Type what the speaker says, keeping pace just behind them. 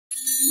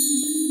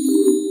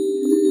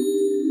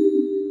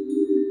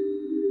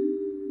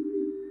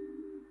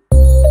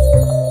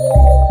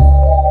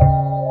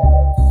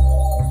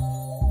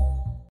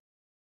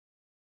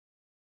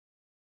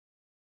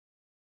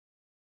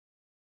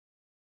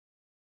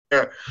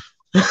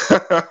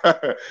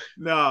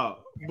No,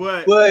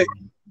 but go ahead.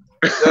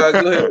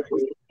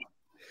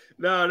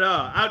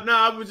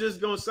 I was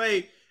just gonna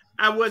say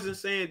I wasn't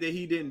saying that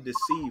he didn't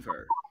deceive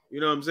her. You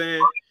know what I'm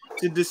saying?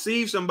 To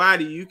deceive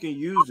somebody, you can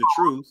use the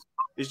truth.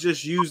 It's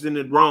just used in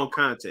the wrong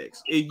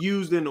context. It's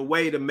used in a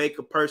way to make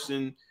a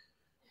person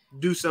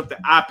do something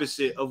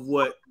opposite of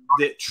what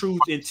that truth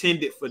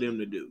intended for them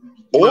to do.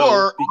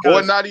 Or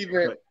not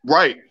even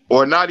right,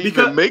 or not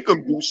even make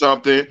them do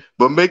something,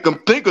 but make them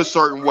think a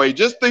certain way.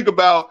 Just think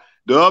about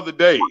the other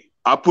day.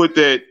 I put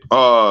that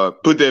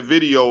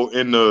video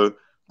in the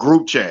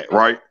group chat,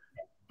 right?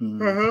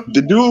 Mm-hmm.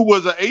 The dude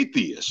was an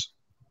atheist.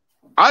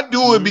 I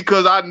do it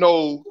because I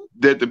know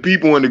that the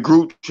people in the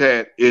group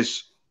chat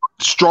is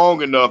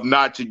strong enough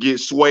not to get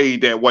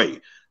swayed that way.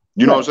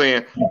 You know what I'm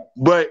saying?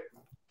 But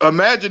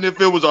imagine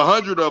if it was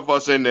 100 of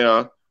us in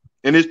there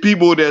and it's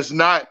people that's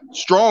not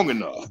strong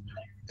enough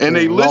and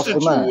they listen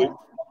to it.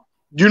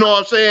 You know what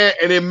I'm saying?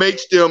 And it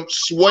makes them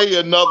sway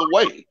another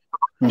way.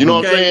 You know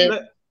what I'm saying?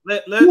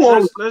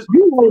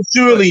 You won't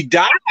surely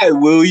die,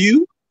 will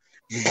you?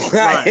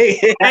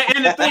 Right.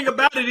 and the thing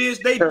about it is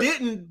they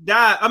didn't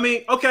die. I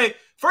mean, okay,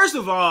 first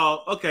of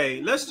all,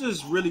 let's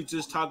just really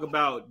just talk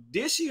about,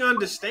 did she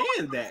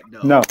understand that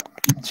though? No,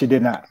 she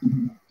did not.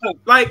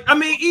 Like, I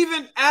mean,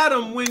 even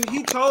Adam, when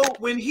he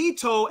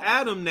told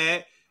Adam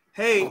that,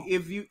 hey,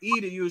 if you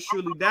eat it, you'll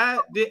surely die,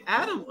 did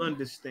Adam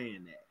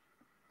understand that?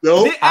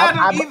 No,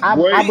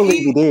 I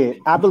believe he did.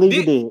 I believe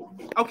he did.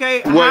 Okay,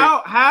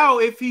 how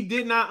if he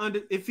did not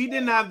if he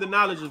didn't have the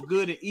knowledge of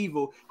good and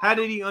evil, how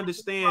did he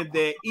understand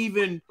that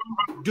even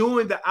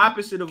doing the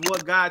opposite of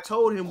what God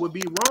told him would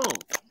be wrong?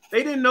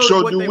 They didn't know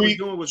what they were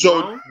doing was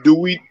wrong. Do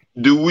we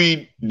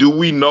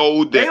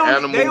know that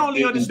animals they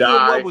only understood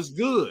what was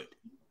good?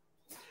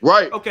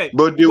 Right. Okay.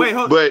 But do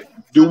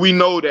we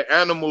know that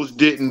animals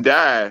didn't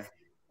die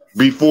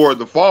before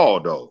the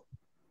fall though?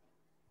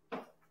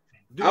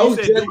 Do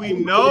we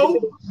know?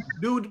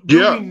 Do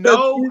we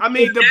know? I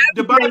mean,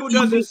 the Bible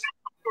doesn't.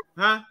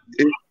 Huh?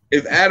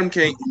 If Adam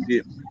can't eat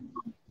it,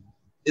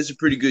 it's a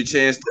pretty good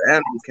chance the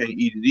animals can't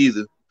eat it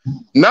either.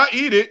 Not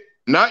eat it.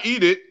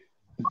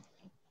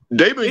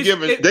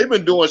 They've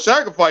been doing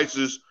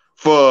sacrifices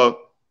for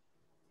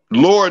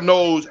Lord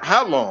knows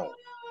how long.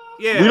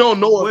 Yeah, we don't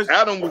know if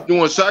Adam was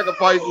doing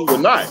sacrifices or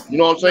not. You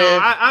know what I'm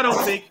saying? No, I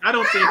don't think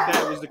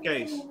that was the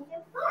case.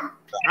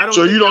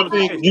 So you don't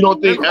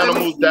think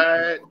animals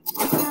died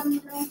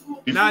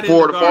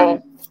before the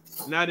fall?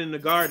 Not in the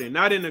garden.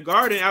 Not in the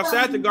garden.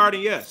 Outside the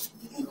garden, yes.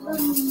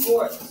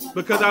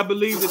 Because I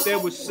believe that there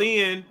was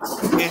sin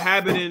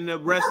inhabiting the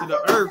rest of the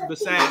earth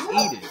besides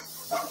Eden.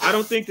 I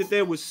don't think that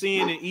there was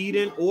sin in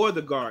Eden or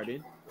the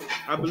garden.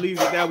 I believe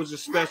that was a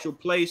special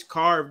place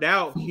carved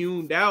out,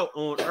 hewn out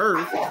on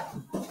earth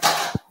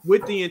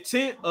with the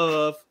intent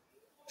of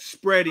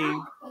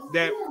spreading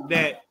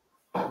that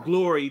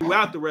glory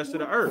throughout the rest of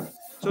the earth.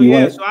 So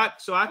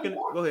I can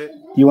go ahead.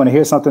 You want to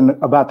hear something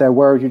about that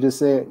word you just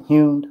said,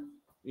 hewn?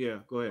 Yeah,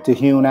 go ahead. To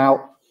hewn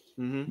out.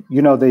 Mm-hmm.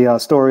 You know the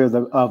story of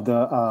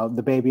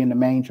the baby in the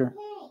manger.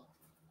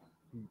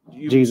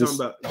 Jesus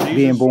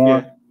being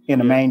born in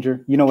a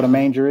manger. You know what a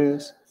manger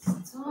is?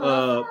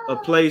 A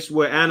place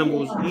where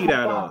animals eat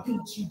out of.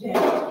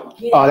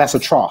 Oh, that's a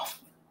trough.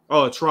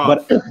 Oh, a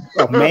trough. But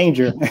a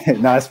manger,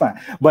 no, it's fine.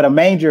 But a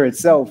manger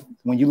itself,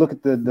 when you look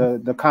at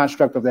the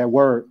construct of that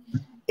word,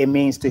 it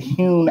means to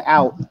hewn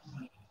out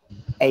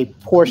a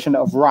portion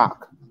of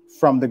rock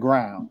from the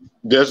ground.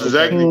 That's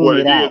exactly what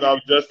it is. I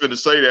was just going to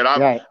say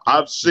that.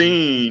 I've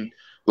seen,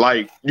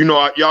 like,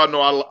 y'all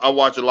know I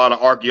watch a lot of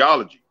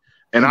archaeology,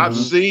 and I've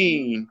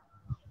seen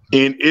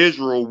in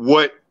Israel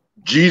what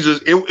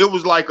Jesus. It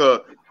was like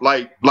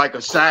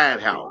a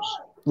side house,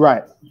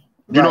 right?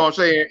 You know what I'm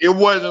saying? It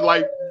wasn't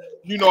like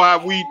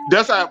how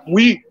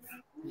we.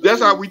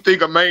 That's how we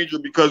think of manger,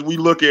 because we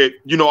look at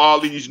all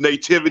these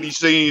nativity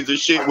scenes and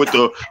shit with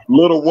the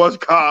little ones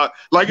called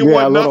like it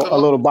wasn't a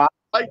little box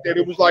like that.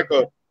 It was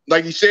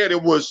like he said,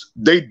 it was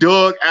they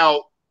dug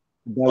out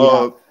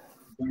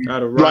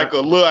like a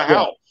little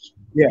house.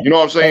 Yeah, you know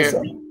what I'm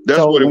saying?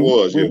 That's what it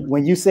was.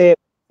 When you said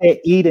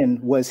Eden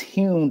was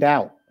hewn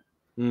out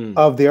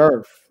of the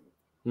earth,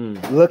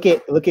 look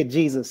at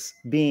Jesus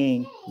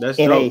being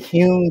a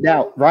hewn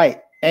out,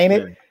 right? Ain't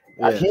it?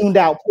 Yeah. A hewn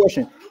out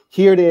portion.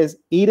 Here it is.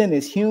 Eden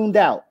is hewn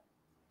out,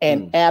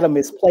 and Adam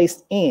is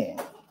placed in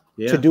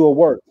to do a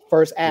work.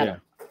 First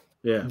Adam.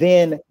 Yeah.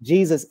 Then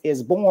Jesus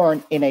is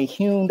born in a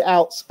hewn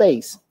out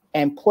space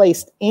and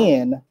placed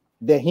in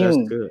the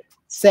hewn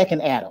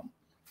second Adam.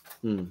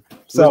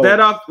 So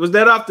was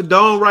that off the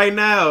dome right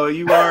now? Or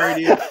you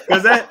already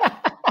because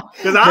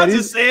I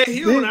just said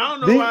hewn. I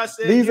don't know why I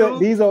said hewn.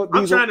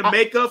 I'm trying to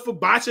make up for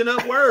botching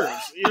up words.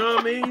 You know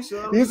what I mean?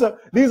 So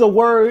these are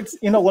words.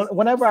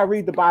 Whenever I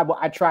read the Bible,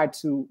 I try not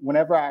to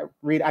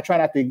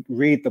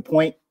read the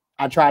point.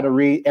 I try to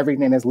read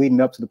everything that's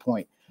leading up to the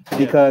point,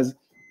 because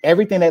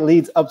everything that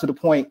leads up to the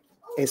point,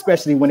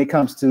 especially when it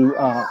comes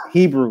to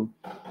Hebrew,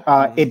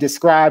 it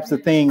describes the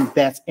thing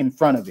that's in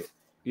front of it.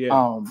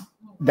 Yeah.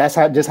 That's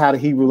how the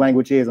Hebrew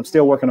language is. I'm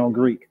still working on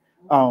Greek.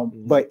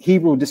 But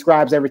Hebrew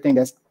describes everything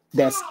that's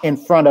in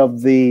front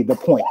of the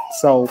point.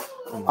 So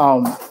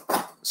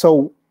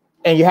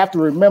and you have to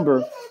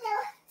remember,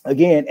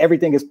 again,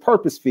 everything is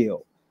purpose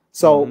filled.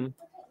 So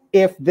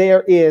if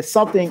there is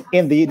something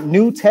in the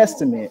New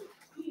Testament,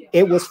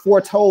 it was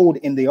foretold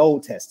in the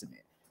Old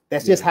Testament.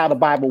 That's just how the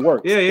Bible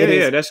works.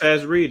 Yeah. That's how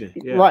it's reading.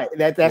 Yeah. Right.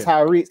 That's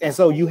how it reads. And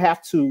so you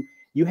have to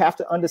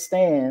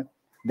understand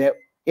that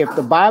if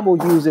the Bible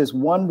uses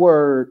one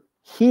word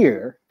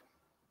here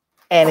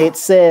and it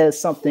says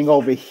something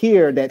over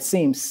here that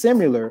seems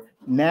similar,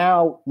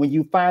 now when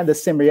you find the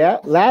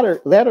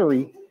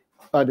similarity,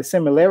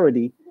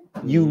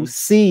 you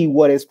see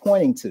what it's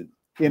pointing to.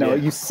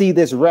 You see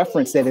this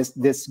reference that is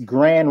this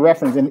grand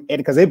reference, and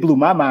because it blew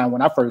my mind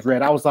when I first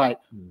read. I was like,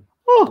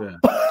 oh.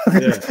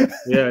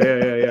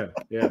 Yeah.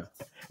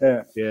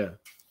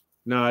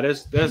 No,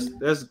 that's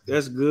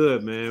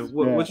good, man.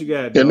 What you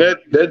got? And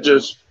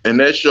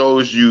that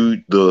shows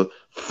you the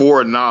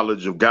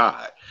foreknowledge of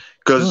God,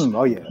 because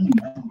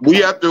we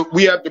have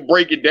to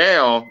break it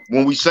down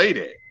when we say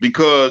that,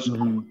 because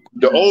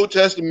the Old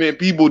Testament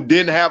people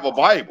didn't have a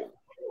Bible.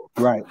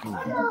 Right.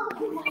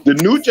 The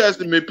New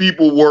Testament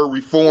people were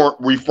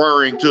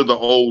referring to the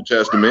Old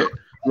Testament.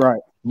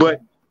 Right.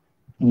 But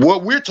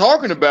what we're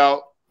talking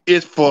about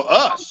is for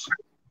us.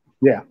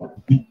 Yeah.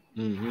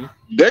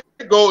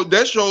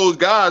 That shows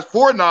God's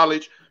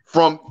foreknowledge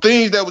from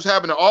things that was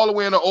happening all the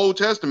way in the Old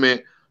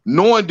Testament,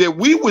 knowing that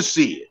we would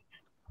see it.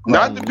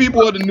 Not the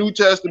people of the New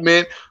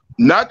Testament,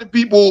 not the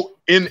people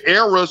in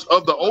eras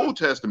of the Old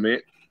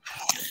Testament,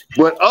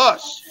 but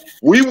us.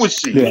 We would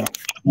see it.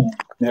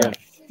 Yeah.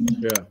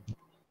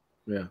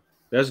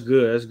 That's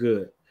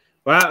good.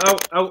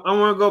 But I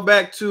want to go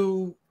back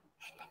to,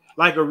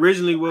 like,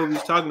 originally what we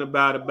was talking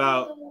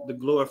about the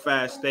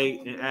glorified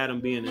state and Adam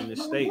being in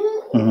this state.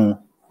 And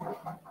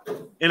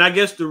I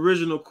guess the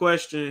original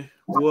question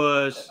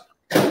was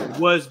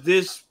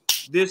this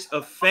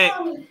effect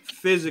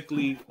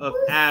physically of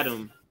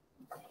Adam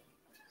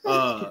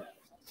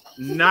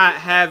not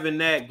having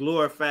that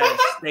glorified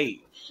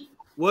state?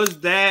 Was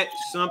that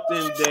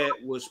something that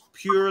was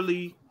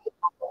purely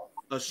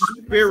a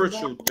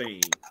spiritual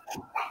thing,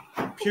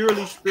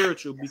 purely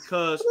spiritual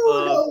because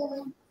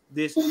of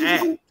this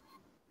act?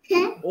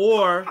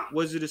 Or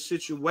was it a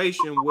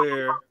situation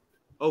where,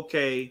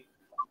 okay,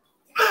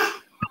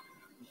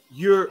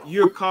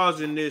 you're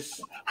causing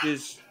this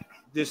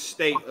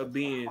state of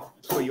being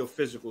for your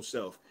physical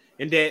self,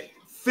 and that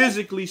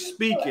physically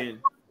speaking,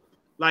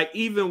 like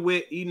even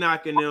with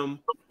Enoch and them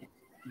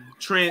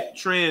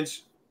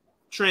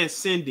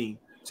transcending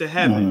to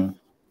heaven,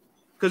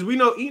 because we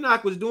know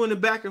Enoch was doing it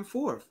back and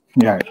forth.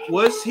 Yeah.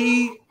 Was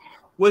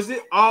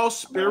it all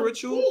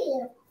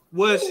spiritual?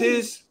 Was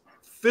his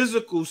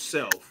physical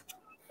self?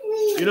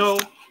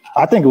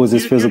 I think it was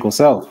his physical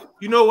self.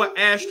 You know what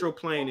astral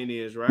planing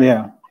is, right?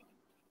 Yeah.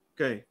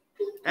 Okay.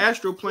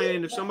 Astral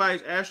planing, if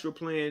somebody's astral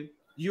playing,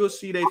 you'll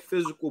see their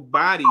physical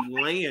body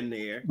laying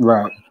there.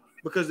 Right.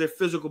 Because their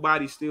physical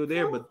body's still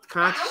there, but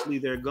consciously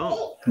they're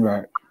gone.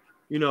 Right.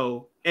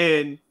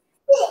 And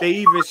they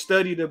even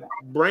study the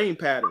brain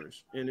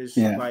patterns, and it's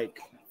like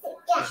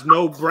there's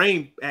no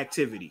brain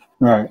activity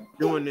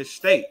during this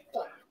state.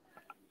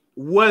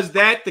 Was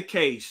that the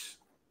case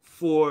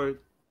for,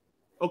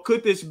 or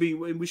could this be,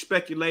 when we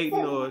speculating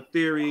or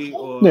theory,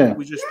 or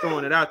we just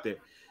throwing it out there?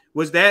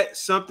 Was that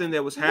something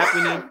that was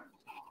happening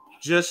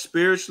just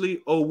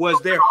spiritually, or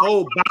was their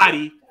whole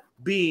body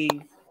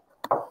being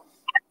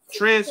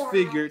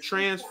transfigured,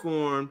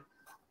 transformed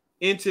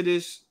into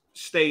this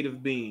state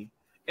of being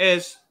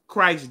as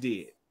Christ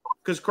did?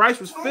 Because Christ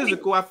was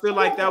physical. I feel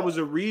like that was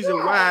a reason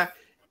why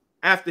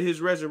after his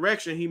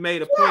resurrection, he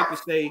made a point to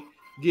say,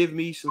 give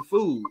me some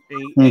food,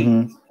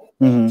 and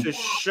to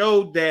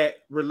show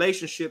that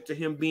relationship to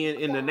him being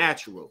in the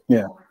natural.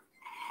 Yeah.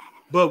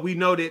 But we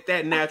know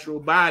that natural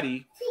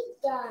body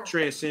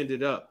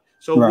transcended up.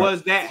 So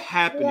was that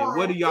happening?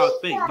 What do y'all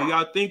think? Do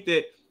y'all think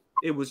that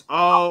it was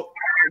all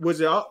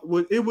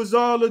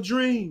a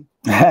dream?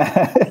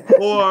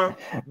 Or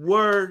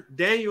were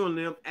Daniel and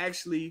them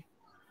actually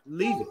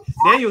leaving?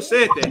 Daniel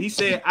said that. He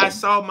said, I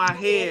saw my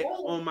head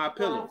on my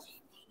pillows.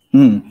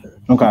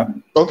 Okay.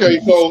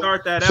 So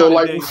start that so out,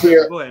 like we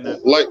said,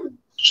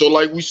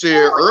 like we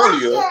said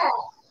earlier,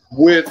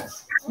 with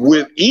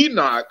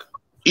Enoch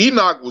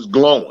was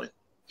glowing.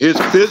 His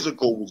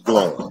physical was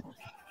glowing.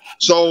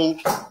 So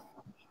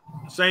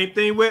same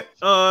thing with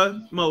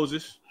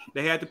Moses.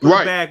 They had to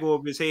put a bag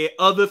over his head.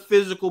 Other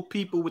physical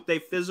people with their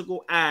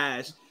physical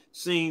eyes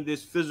seeing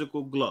this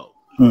physical glow.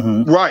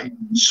 Right.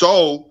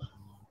 So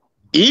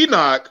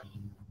Enoch,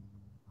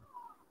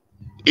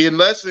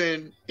 unless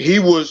he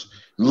was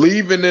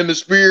leaving in the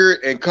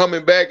spirit and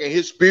coming back, and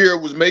his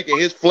spirit was making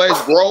his flesh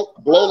glow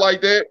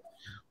like that,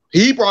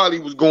 he probably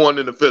was going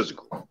in the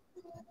physical.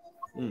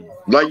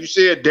 Like you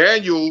said,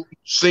 Daniel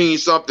seen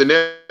something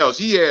else.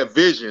 He had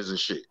visions and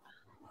shit.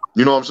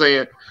 You know what I'm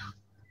saying?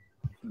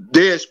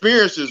 Their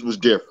experiences was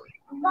different.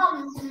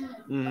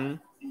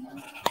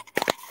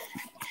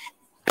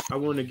 I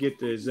want to get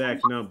the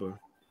exact number.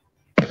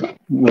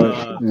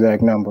 What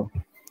exact number?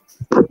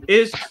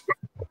 It's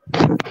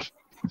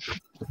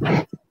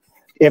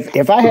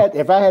if I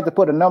had to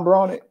put a number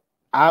on it,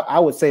 I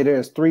would say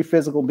there's 3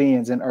 physical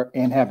beings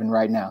in heaven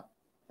right now.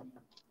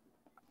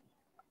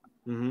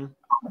 Mm-hmm.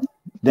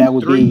 That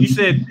would 3. be. You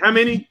said how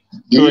many?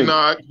 3.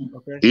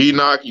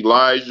 Enoch,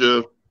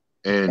 Elijah,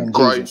 and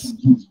Christ.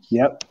 Jesus.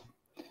 Yep.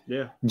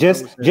 Yeah.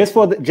 Just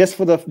for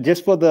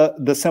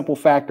the simple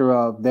factor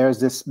of there's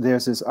this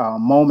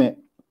moment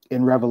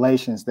in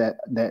Revelations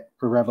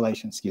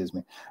excuse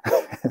me.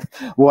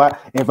 Well,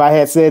 if I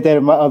had said that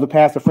and my other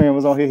pastor friend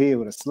was on here, he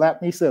would have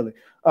slapped me silly.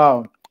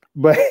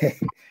 But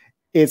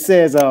it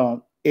says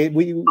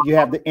you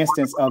have the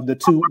instance of the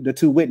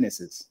two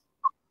witnesses,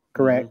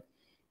 correct?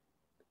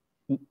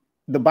 Mm-hmm.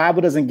 The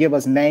Bible doesn't give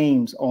us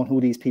names on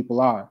who these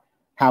people are.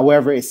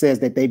 However, it says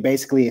that they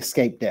basically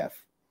escaped death.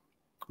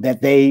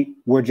 That they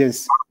were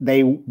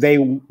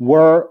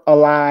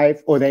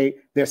alive, or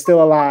they're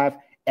still alive,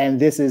 and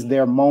this is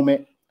their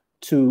moment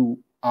to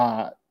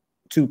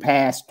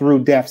pass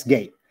through death's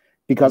gate,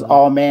 because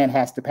all man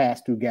has to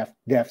pass through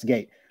death's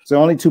gate. So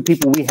the only 2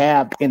 people we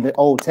have in the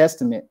Old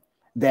Testament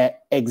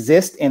that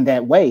exist in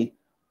that way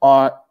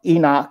are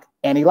Enoch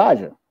and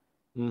Elijah.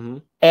 Mm-hmm.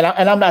 And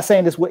I'm not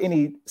saying this with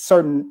any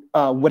certain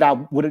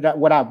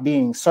without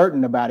being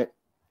certain about it.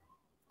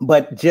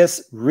 But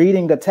just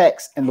reading the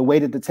text and the way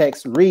that the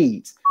text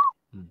reads,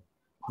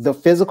 the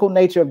physical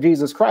nature of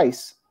Jesus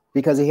Christ,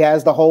 because he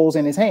has the holes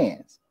in his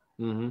hands.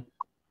 Mm-hmm.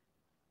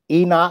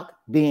 Enoch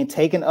being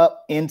taken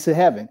up into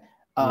heaven,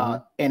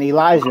 and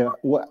Elijah.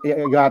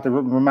 You have to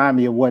remind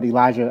me of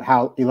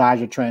how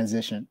Elijah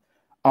transitioned.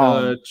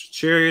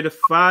 Chariot of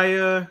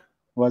fire.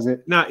 Was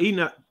it? No,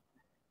 Enoch.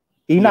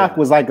 Enoch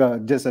was like a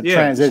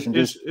transition.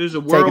 It was a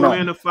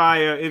whirlwind of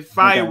fire. If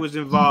fire was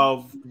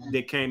involved,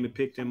 they came and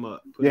picked him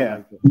up.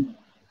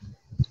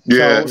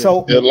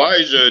 So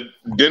Elijah,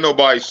 didn't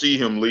nobody see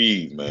him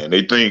leave, man.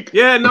 They think.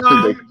 Yeah,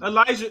 no,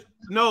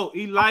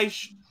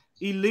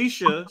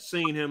 Elisha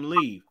seen him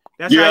leave.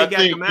 That's how he got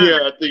the mantle.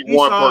 Yeah, I think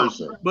one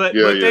person. But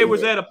they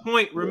was at a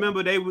point.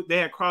 Remember, they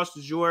had crossed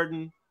the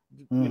Jordan.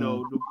 You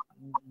know, the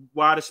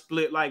water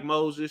split like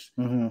Moses,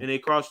 and they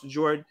crossed the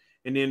Jordan.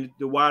 And then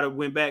the water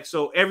went back.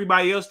 So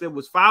everybody else that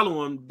was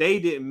following them,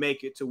 they didn't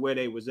make it to where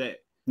they was at.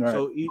 Right.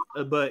 So,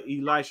 but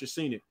Elisha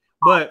seen it.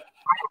 But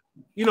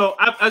you know,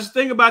 I was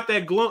thinking about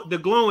that the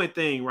glowing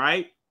thing,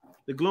 right?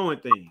 The glowing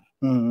thing,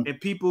 and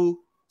people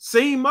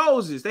seen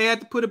Moses. They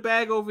had to put a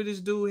bag over this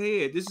dude's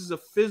head. This is a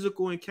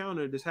physical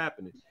encounter that's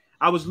happening.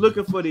 I was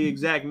looking for the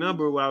exact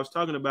number. What I was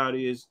talking about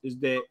is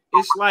that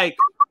it's like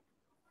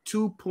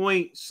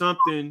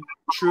 2-point-something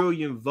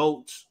trillion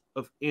volts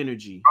of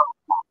energy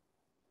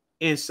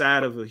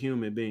inside of a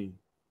human being.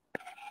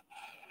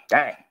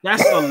 Dang.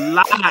 That's a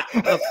lot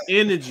of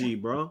energy,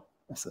 bro.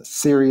 That's a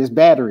serious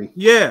battery.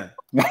 Yeah.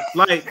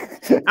 Like,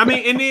 I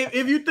mean, and then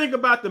if you think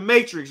about the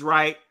Matrix,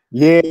 right?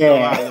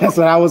 Yeah, that's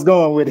what I was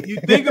going with. You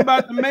think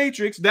about the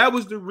Matrix, that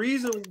was the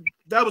reason,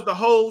 that was the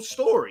whole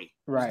story.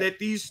 Right. That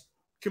these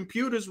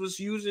computers was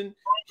using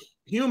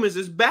humans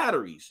as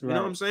batteries. You know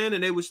what I'm saying?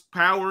 And they was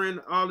powering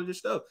all of this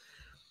stuff.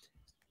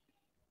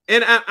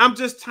 And I'm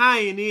just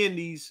tying in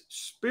these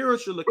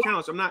spiritual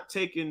accounts. I'm not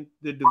taking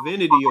the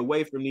divinity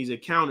away from these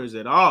encounters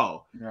at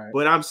all. Right.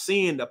 But I'm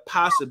seeing the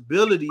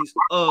possibilities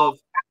of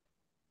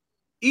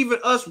even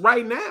us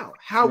right now,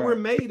 how we're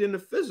made in the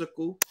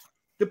physical,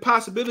 the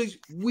possibilities,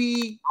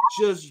 we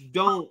just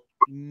don't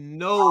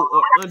know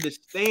or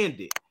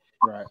understand it.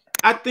 Right.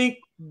 I think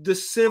the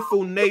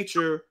sinful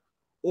nature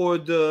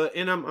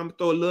and I'm gonna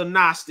throw a little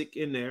Gnostic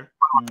in there.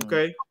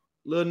 Okay.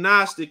 Little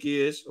Gnostic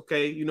is,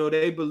 okay, you know,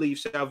 they believe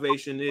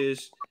salvation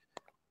is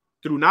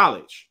through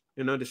knowledge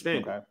and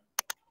understanding.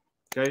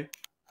 Okay.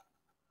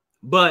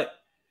 But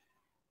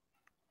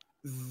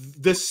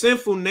the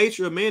sinful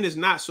nature of man is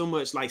not so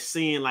much like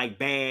sin, like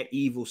bad,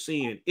 evil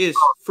sin. It's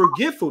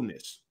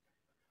forgetfulness.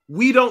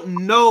 We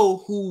don't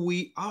know who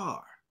we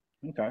are.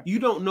 Okay. You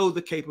don't know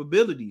the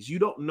capabilities. You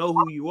don't know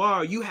who you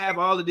are. You have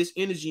all of this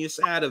energy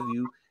inside of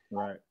you.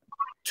 Right.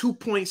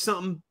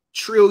 2-point-something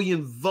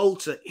trillion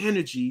volts of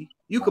energy.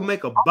 You could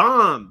make a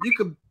bomb. You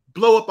could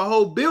blow up a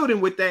whole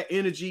building with that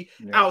energy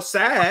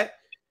outside,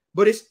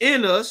 but it's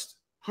in us,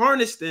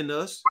 harnessed in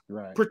us,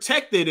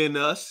 protected in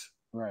us.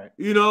 Right.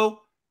 You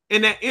know,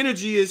 and that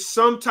energy is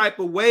some type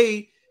of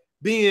way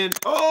being.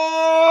 We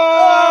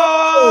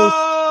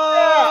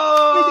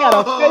got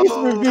a face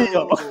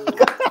reveal.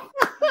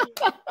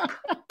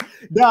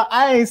 No,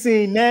 I ain't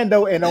seen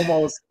Nando in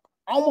almost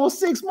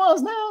 6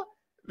 months now.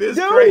 This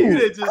crazy.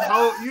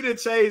 You didn't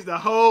change the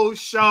whole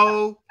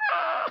show.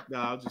 No,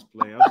 I'm just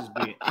playing.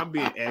 I'm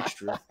being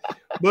extra.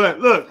 But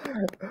look,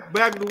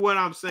 back to what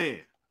I'm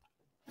saying.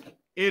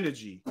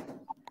 Energy.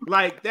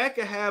 Like that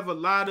could have a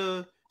lot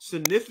of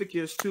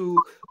significance to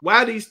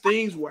why these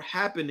things were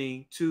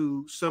happening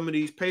to some of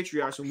these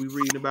patriarchs when we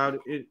reading about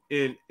it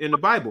in the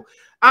Bible.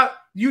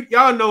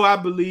 Y'all know I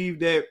believe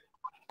that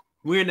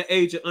we're in the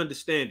age of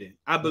understanding.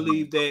 I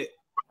believe that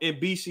in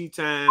BC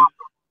time,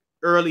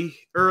 early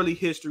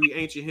history,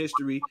 ancient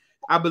history,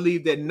 I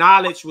believe that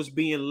knowledge was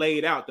being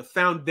laid out. The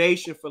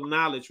foundation for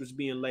knowledge was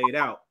being laid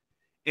out.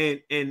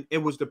 and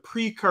it was the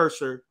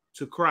precursor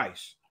to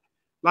Christ.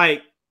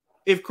 Like,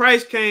 if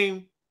Christ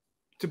came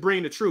to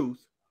bring the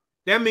truth,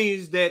 that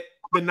means that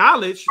the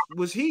knowledge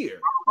was here.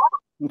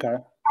 Okay.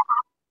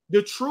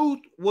 The truth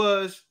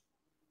was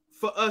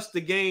for us to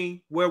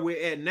gain where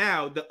we're at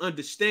now, the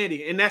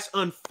understanding, and that's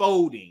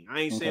unfolding.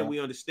 I ain't saying we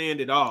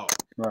understand it all.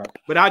 Right.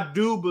 But I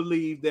do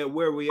believe that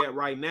where we're at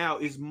right now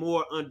is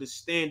more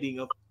understanding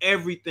of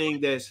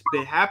everything that's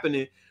been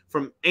happening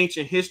from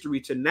ancient history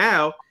to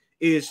now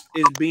is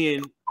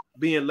being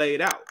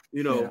laid out,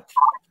 you know. Yeah.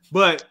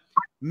 But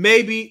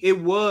maybe it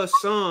was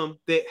some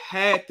that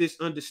had this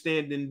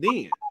understanding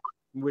then.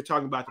 We're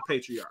talking about the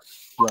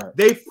patriarchs. Right.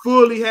 They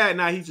fully had.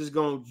 Now he's just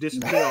gonna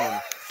disappear on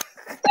them.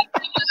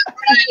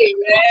 Hey,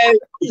 man.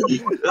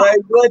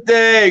 Like, what the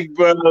heck,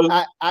 bro?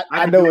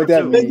 I know what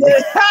that means.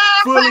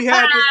 Fully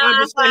had this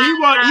understanding.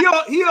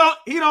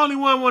 He the only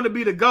one want to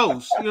be the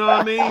ghost. You know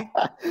what I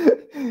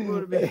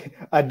mean?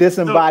 A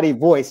disembodied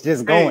voice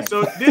just going. Hey,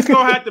 so this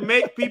gonna have to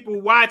make people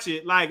watch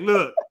it. Like,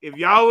 look, if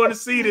y'all want to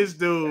see this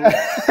dude,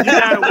 you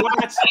gotta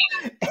watch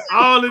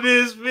all of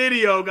this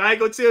video. I ain't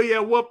gonna tell you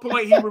at what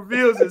point he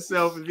reveals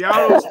himself. If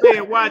y'all don't stay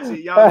and watch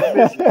it, y'all gonna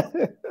miss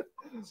it.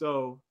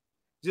 So,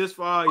 just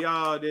for all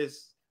y'all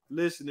that's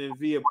listening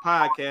via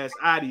podcast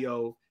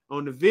audio,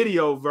 on the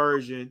video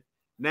version,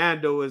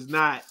 Nando is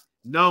not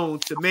known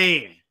to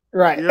man.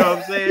 Right. You know what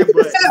I'm saying?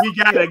 But we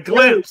got a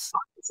glimpse.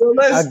 So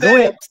let's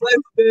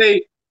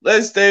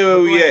stay where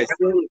we at.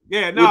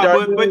 Yeah,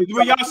 no, but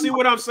will y'all see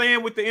what I'm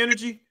saying with the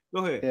energy?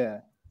 Go ahead.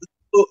 Yeah.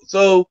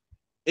 So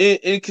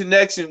in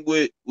connection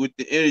with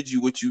the energy,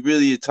 what you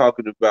really are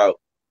talking about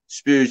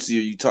spiritually,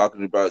 are you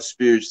talking about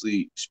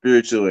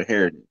spiritual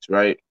inheritance,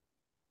 right?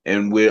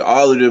 And with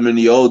all of them in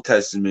the Old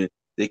Testament,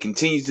 they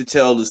continue to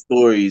tell the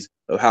stories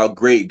of how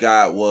great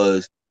God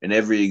was in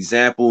every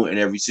example and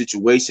every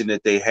situation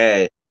that they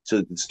had,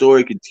 so the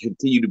story could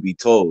continue to be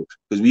told.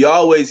 Because we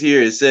always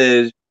hear it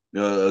says,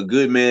 a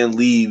good man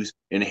leaves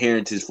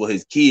inheritance for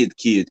his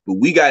kids, but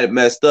we got it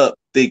messed up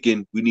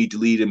thinking we need to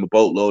leave them a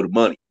boatload of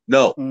money.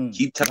 No,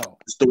 keep telling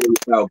the story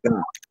about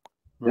God.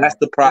 Right. That's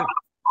the problem.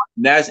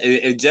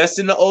 And just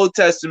in the Old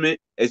Testament,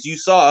 as you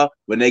saw,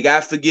 when they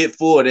got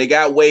forgetful or they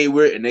got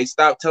wayward and they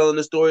stopped telling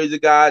the stories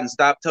of God and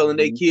stopped telling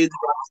their kids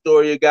about the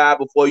story of God,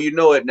 before you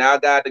know it, now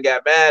God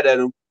got mad at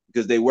them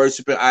because they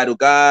worshiping idol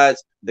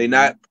gods. They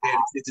not paying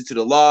attention to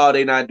the law.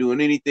 They not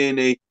doing anything.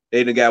 They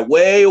done got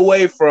way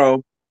away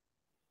from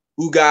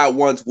who God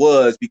once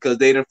was because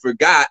they done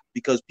forgot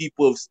because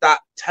people have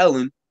stopped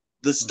telling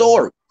the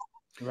story.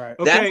 Right.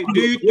 Okay.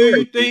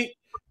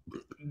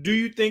 Do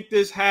you think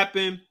this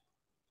happened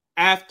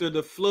after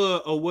the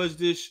flood, or was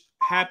this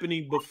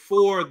happening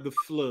before the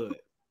flood?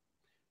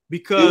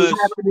 Because it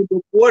was happening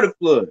before the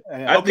flood.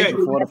 Okay,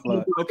 before the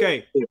flood.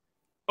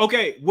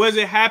 Okay. Was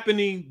it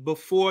happening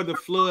before the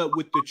flood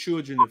with the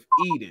children of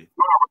Eden?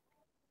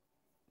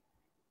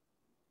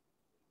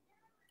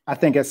 I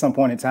think at some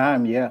point in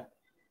time, yeah.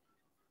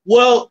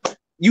 Well,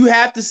 you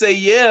have to say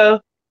yeah,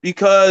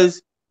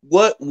 because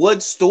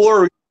what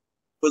story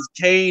was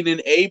Cain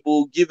and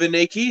Abel giving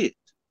their kids?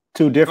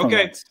 Two different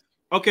ones.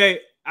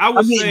 Okay. I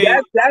would say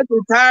that's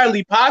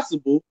entirely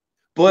possible,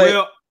 but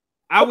well,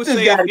 I would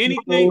say if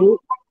anything,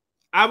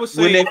 I would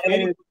say if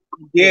anything,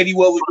 Daddy,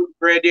 what was your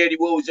granddaddy?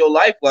 What was your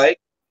life like?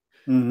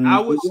 Mm-hmm.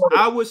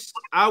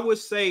 I would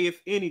say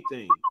if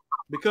anything,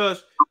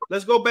 because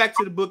let's go back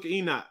to the book of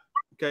Enoch.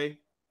 Okay,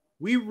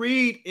 we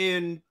read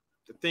in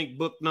I think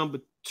book number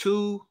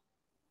 2,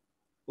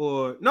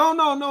 or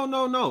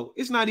no.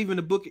 It's not even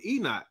the book of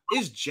Enoch.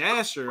 It's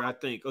Jasher, I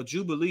think, or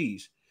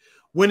Jubilees,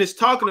 when it's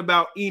talking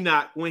about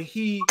Enoch when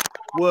he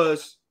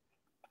was,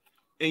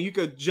 and you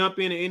could jump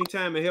in at any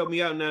time and help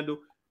me out, Nando.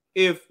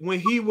 When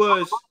he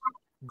was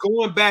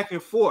going back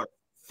and forth,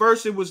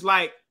 first it was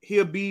like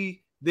he'll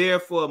be there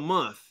for a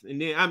month,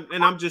 and then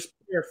I'm just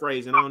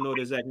paraphrasing. I don't know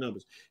the exact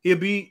numbers. He'll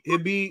be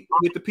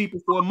with the people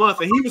for a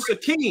month, and he was a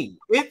king.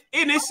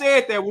 It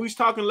said that when we was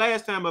talking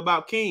last time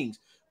about kings,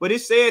 but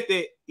it said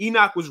that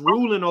Enoch was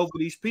ruling over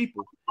these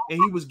people, and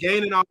he was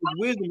gaining all his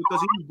wisdom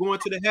because he was going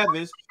to the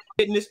heavens,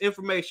 getting this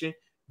information,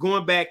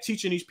 going back,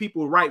 teaching these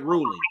people right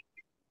ruling.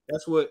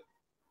 That's what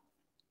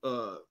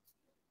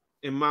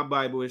in my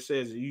Bible it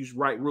says, use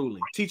right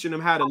ruling, teaching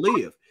them how to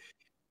live.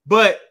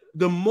 But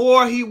the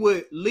more he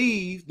would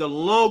leave, the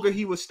longer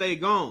he would stay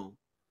gone.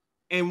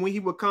 And when he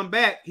would come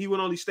back, he would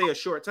only stay a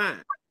short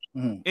time.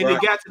 And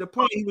it got to the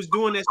point he was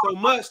doing that so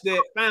much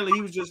that finally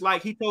he was just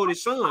like, he told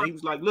his son, he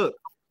was like, look,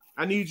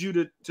 I need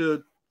you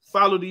to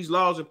follow these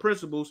laws and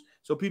principles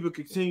so people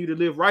continue to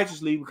live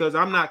righteously, because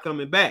I'm not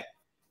coming back.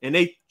 And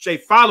they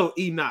followed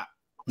Enoch,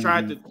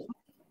 tried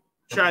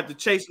to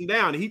chase him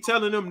down. And he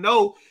telling them,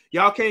 no,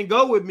 y'all can't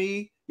go with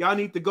me. Y'all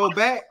need to go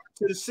back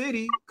to the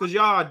city because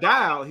y'all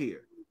die out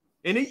here.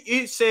 And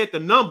it said the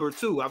number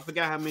too. I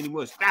forgot how many it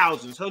was.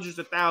 Thousands, hundreds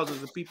of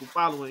thousands of people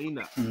following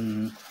Enoch.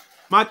 Mm-hmm.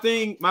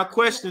 My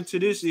question to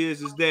this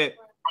is that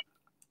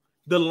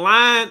the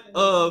line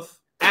of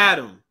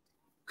Adam,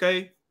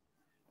 okay,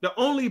 the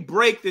only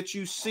break that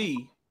you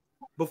see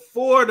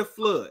before the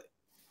flood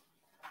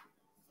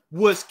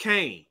was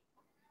Cain.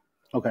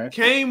 Okay.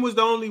 Cain was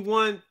the only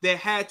one that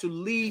had to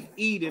leave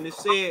Eden. It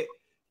said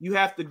you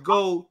have to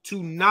go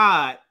to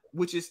Nod,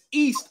 which is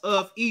east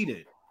of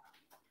Eden.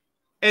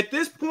 At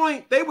this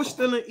point, they were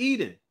still in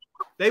Eden.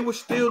 They were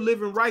still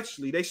living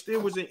righteously. They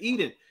still was in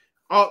Eden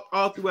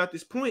all throughout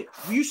this point.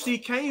 You see,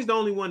 Cain's the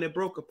only one that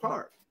broke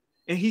apart,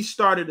 and he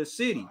started a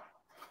city.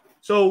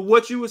 So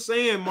what you were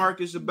saying,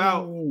 Marcus,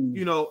 about,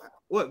 you know,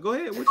 what? Go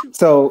ahead. What you?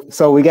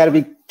 So we got to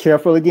be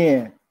careful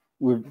again.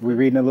 We're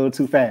reading a little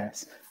too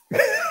fast.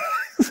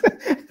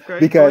 Okay,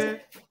 because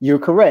you're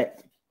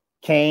correct.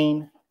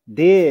 Cain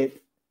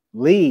did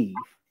leave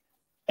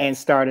and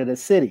started a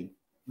city.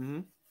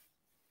 Mm-hmm.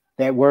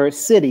 That word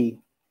city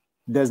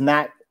does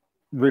not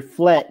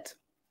reflect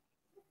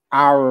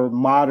our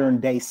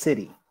modern day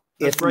city.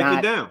 Let's break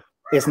it down.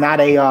 It's not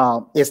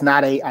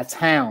a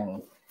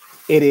town.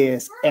 It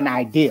is an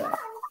idea.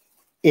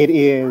 It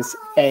is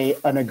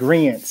an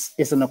agreement.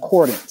 It's an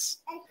accordance.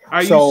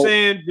 Are you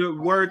saying the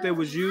word that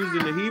was used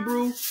in the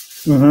Hebrew?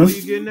 Mm-hmm. Are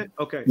you getting that?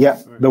 Okay.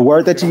 Yeah. Right. The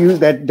word that you use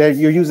that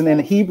you're using in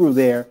the Hebrew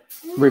there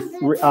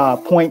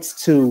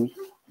points to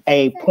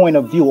a point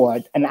of view or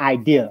an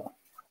idea.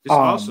 It's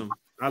awesome.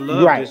 I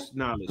love this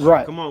knowledge.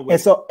 Right. Come on.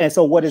 With and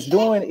so what it's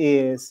doing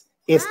is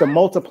it's the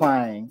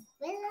multiplying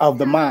of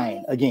the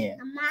mind again.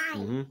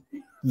 Mm-hmm.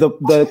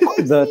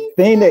 The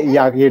thing that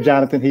y'all hear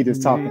Jonathan, he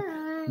just talking.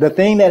 The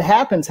thing that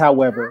happens,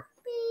 however,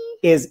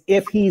 is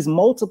if he's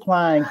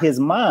multiplying his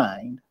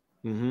mind,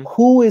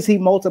 who is he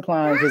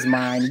multiplying his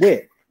mind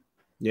with?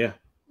 Yeah,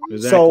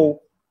 exactly.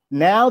 So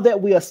now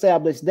that we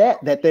established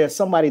that there's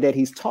somebody that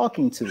he's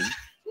talking to,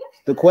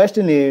 the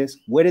question is,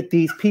 where did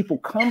these people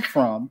come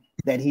from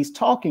that he's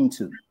talking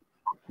to?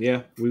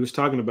 Yeah, we was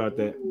talking about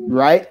that.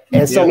 Right.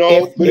 And so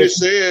it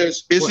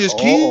says it's his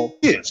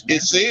kids.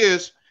 It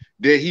says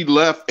that he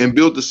left and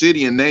built the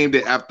city and named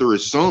it after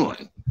his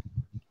son.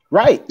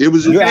 Right. It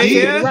was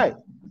right.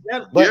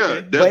 That's what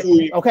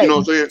you know what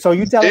I'm saying? So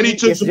you telling me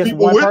it's just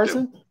one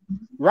person?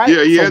 Right.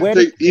 Yeah, he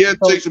had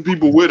to take some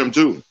people with him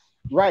too.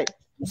 Right.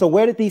 So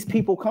where did these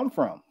people come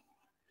from?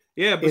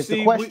 Yeah, but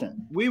see,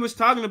 we was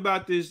talking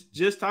about this.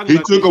 He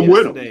took them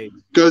with him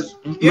because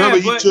remember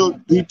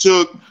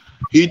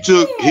he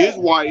took his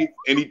wife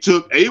and he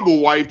took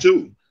Abel's wife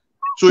too.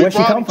 So he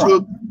probably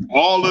took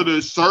all of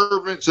the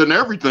servants and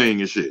everything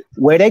and shit.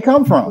 Where they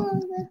come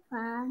from?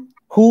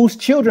 Whose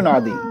children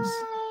are these?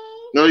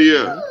 No,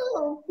 yeah.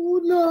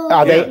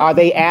 Are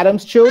they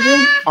Adam's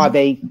children? Are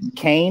they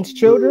Cain's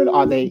children?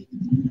 Are they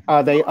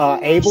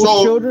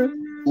Abel's children?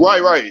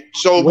 Right.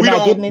 So we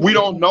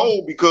don't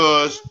know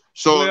because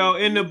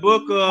in the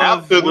book of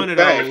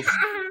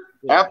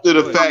after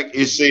the fact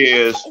it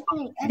says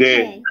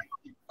that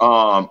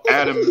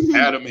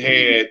Adam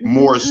had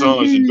more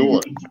sons and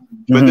daughters,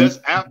 but that's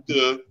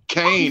after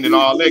Cain and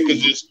all that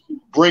because it's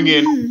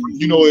bringing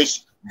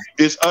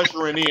it's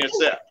ushering in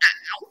Seth.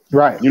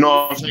 Right. You know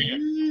what I'm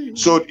saying?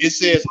 So it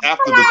says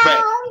after the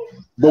fact,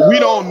 but we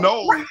don't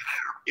know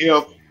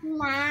if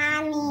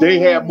they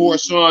had more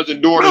sons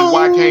and daughters.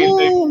 Why can't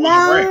they was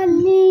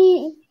around?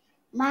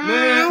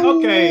 Man,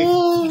 okay.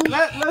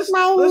 Let's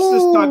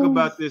just talk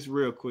about this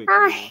real quick.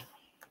 Man.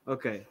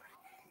 Okay.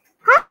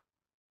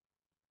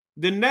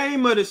 The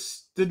name of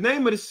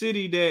the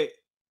city that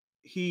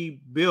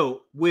he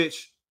built,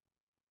 which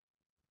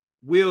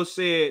Will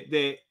said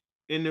that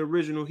in the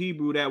original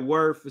Hebrew, that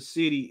word for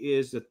city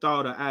is the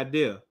thought or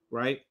idea,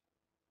 right?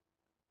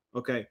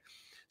 Okay.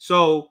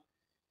 So,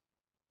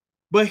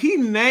 but he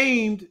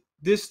named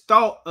this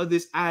thought of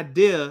this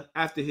idea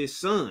after his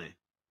son.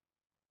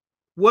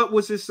 What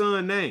was his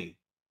son's name?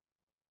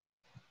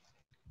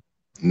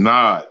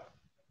 Nod.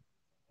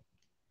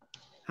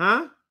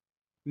 Huh?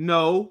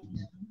 No.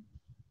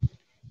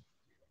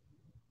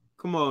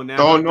 Come on now.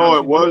 Oh, no,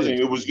 it wasn't.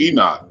 It was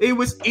Enoch. It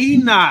was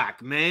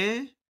Enoch,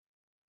 man.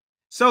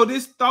 So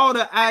this thought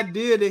or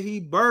idea that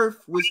he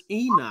birthed was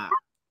Enoch.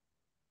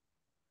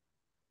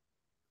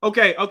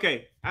 Okay.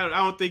 I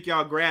don't think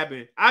y'all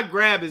grabbing. I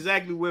grab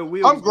exactly where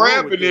Will. I'm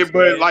grabbing it,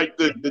 but like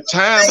the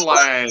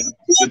timeline.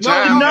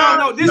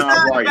 No. This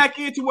goes right. Back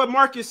into what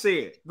Marcus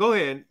said. Go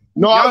ahead.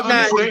 No, I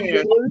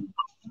understand.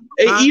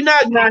 Hey,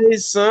 Enoch not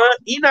his son.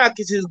 Enoch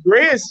is his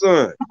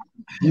grandson.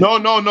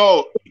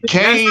 No.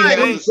 Cain had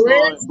his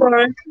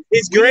grandson.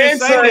 His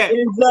grandson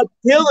ends up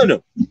killing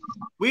him.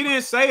 We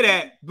didn't say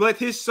that, but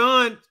his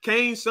son,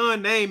 Cain's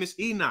son, name is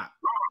Enoch.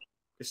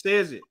 It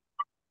says it.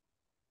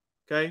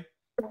 Okay.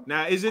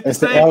 Now, is it the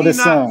same Enoch?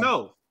 Son.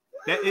 No.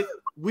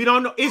 We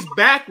don't know. It's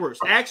backwards,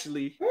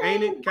 actually,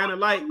 ain't it? Kind of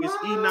like it's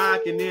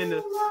Enoch, and then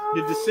the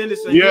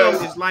descendants of him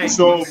is like it's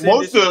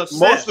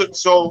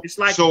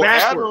like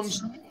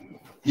backwards.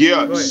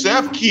 Adam's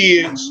Seth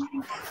kids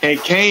and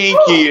Cain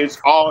kids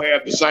all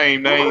have the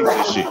same names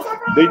and shit.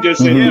 They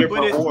just in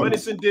different orders. But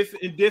it's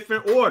in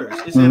different orders.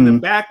 It's in the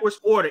backwards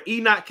order.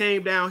 Enoch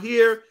came down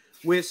here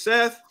with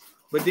Seth,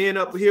 but then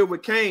up here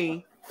with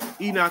Cain,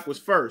 Enoch was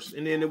first,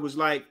 and then it was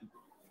like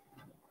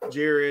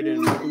Jared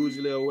and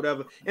Uzziel or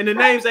whatever. And the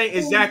names ain't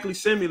exactly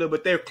similar,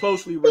 but they're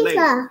closely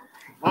related.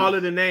 all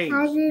of the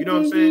names. You know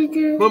what I'm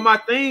saying? But my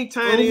thing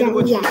tying into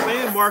what you were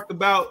saying, Mark,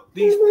 about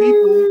these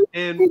people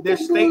and their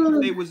state that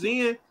they was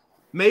in,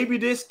 maybe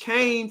this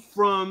came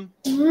from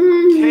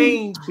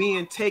Cain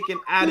being taken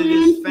out of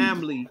this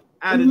family,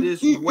 out of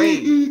this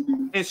way,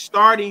 and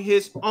starting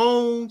his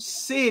own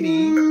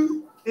city,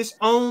 his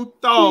own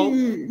thought,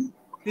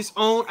 his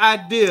own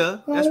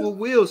idea. That's what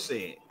Will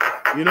said.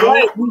 You know,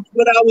 right,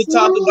 what I was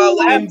talking about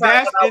last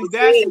time. And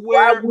that's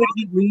where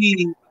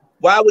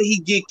why would he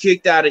get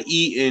kicked out of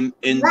Eden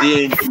and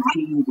then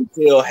continue to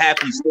tell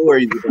happy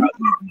stories about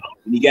Eden?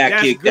 And he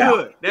got kicked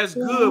out. That's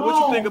good.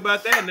 What you think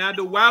about that,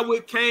 Nando? Why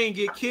would Cain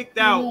get kicked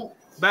out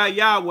by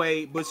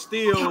Yahweh but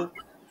still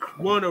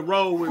want to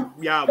roll with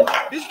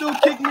Yahweh? This dude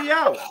kicked me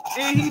out,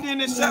 and he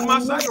didn't accept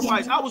my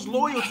sacrifice. I was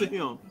loyal to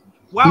him.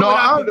 Why would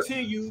I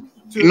continue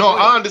to? No,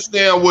 I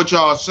understand what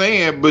y'all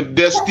saying, but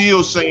they're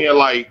still saying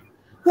like,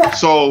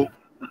 so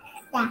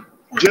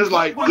just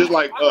like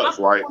us,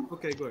 right?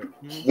 Okay, go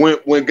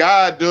ahead. When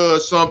God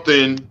does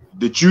something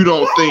that you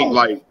don't think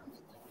like,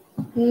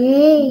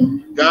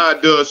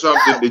 God does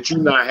something that you're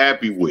not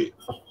happy with,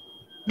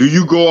 do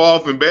you go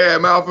off and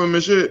badmouth him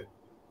and shit?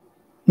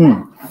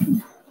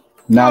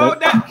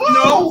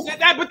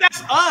 But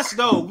that's us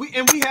though. We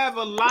have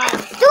a lot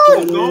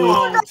to go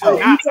on to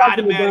not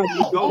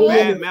automatically go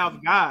badmouth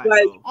God.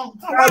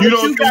 You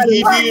don't think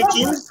he did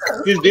too?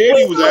 His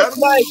daddy was Adam.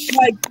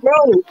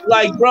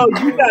 Bro,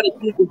 you gotta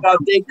think about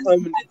they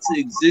coming into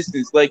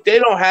existence. Like they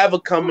don't have a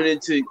coming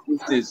into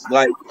existence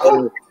like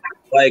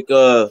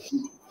Peter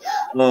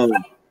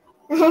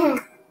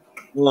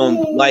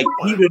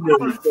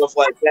and stuff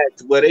like that,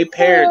 to where their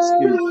parents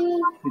can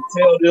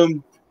tell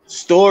them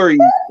stories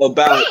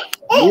about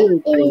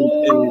miracles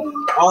and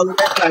all of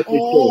that type of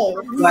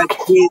stuff. Like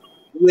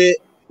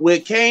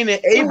with Cain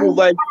and Abel,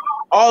 like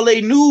all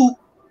they knew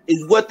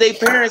is what their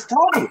parents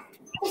taught them.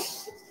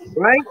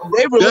 Right?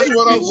 That's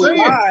what I'm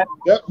saying.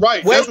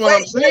 That's what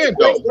I'm saying,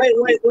 though.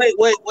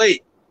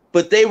 Wait.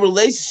 But their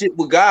relationship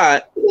with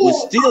God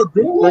was still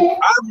different,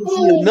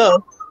 obviously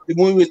enough.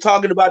 When we were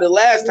talking about it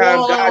last time,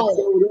 God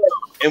showed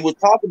up and was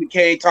talking to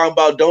Cain, talking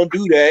about don't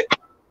do that.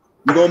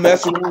 You're gonna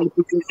mess around and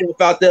put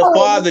yourself out there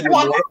farther than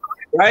that,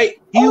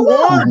 right? He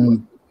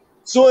won.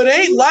 So it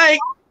ain't like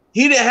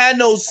he didn't have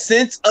no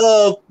sense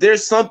of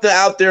there's something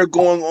out there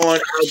going on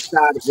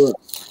outside of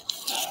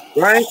us,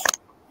 right?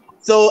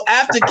 So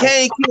after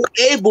Cain killed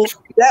Abel,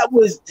 that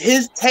was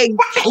his taste,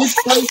 his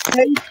first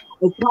taste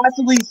of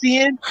possibly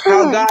seeing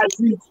how God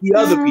treats the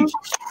other people.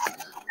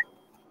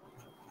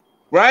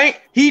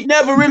 Right? He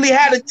never really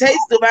had a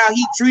taste of how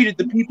he treated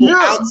the people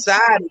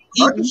outside.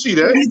 I can see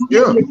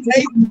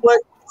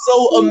that.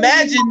 So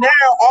imagine now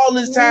all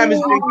this time has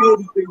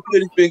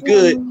been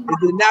good. And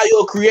then now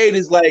your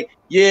creator's like,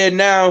 yeah,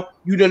 now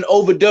you done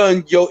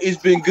overdone, it's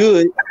been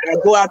good. I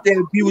go out there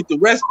and be with the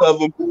rest of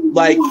them,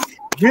 like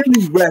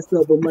really rest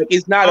of them. Like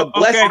it's not a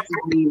blessing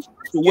to me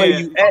the way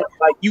you act.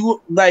 Like you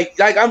like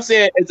I'm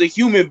saying, as a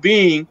human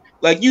being,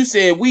 like you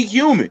said, we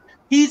human.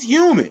 He's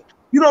human.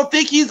 You don't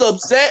think he's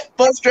upset,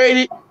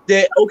 frustrated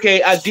that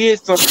I did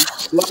something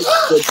like,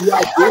 but do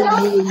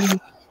I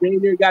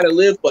really gotta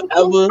live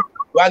forever?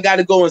 Do I got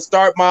to go and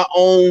start my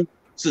own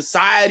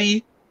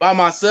society by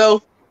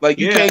myself? Like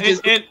you can't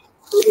just here.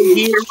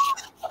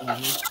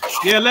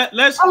 Yeah,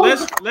 let's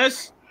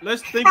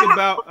think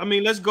about. I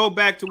mean, let's go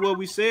back to what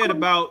we said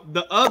about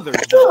the others.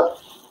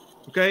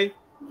 Okay,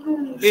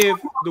 if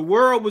the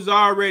world was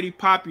already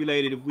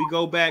populated, if we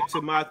go back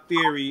to my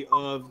theory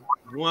of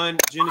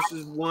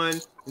Genesis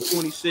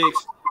 1:26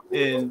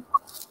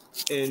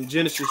 and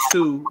Genesis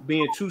 2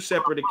 being two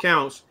separate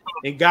accounts,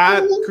 and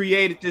God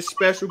created this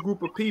special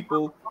group of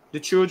people, the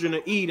children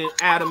of Eden,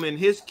 Adam and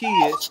his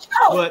kids,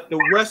 but the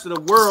rest of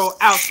the world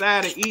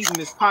outside of Eden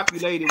is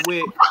populated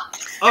with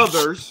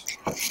others,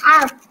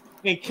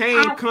 and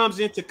Cain comes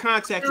into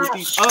contact with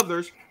these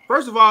others.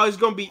 First of all, it's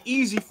going to be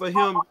easy for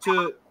him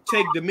to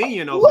take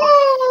dominion over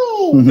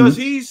them because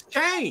he's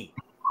Cain.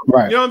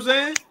 Right. You know what I'm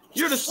saying?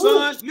 You're the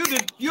son.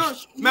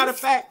 Matter of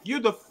fact, you're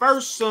the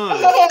first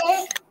son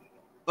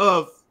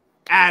of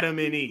Adam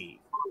and Eve.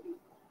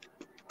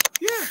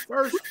 Yeah,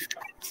 first.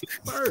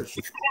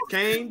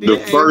 Cain, the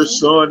first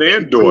son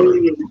and daughter.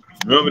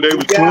 Remember, they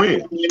were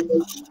twins.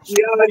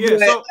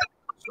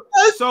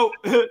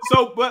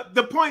 But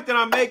the point that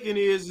I'm making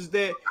is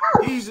that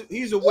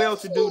he's a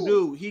well-to-do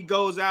dude. He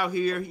goes out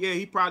here. Yeah,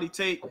 he probably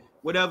take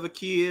whatever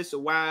kids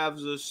or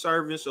wives or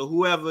servants or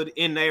whoever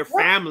in their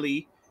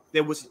family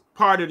that was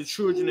part of the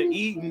children of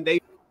Eden. They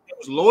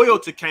was loyal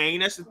to Cain.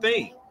 That's the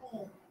thing.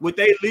 Would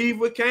they leave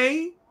with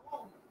Cain?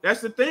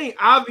 That's the thing.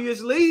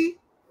 Obviously,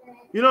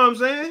 you know what I'm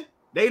saying?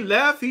 They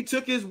left. He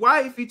took his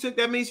wife.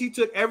 That means he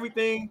took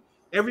everybody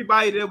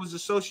that was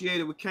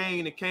associated with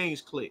Cain and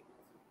Cain's clique.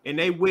 And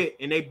they went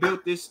and they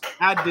built this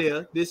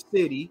idea, this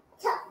city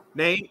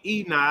named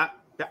Enoch,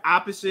 the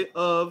opposite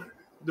of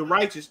the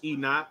righteous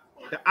Enoch,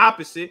 the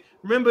opposite.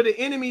 Remember, the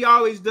enemy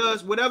always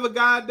does whatever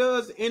God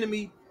does, the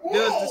enemy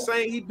does the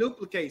same. He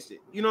duplicates it.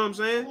 You know what I'm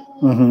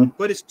saying?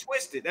 But it's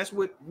twisted. That's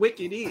what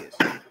wicked is.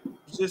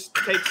 just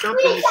take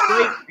something that's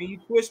straight and you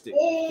twist it.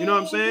 You know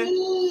what I'm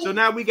saying? So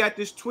now we got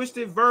this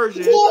twisted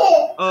version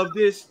of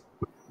this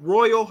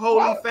royal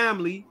holy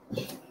family.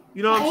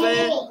 You know what I'm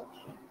saying?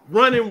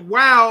 Running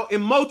wild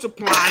and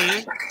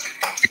multiplying.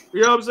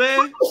 You know what I'm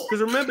saying?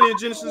 Because remember in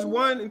Genesis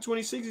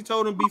 1:26, he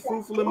told them be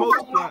fruitful and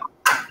multiply.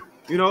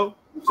 You know,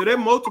 so they're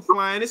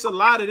multiplying. It's a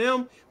lot of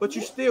them, but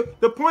you still,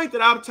 the point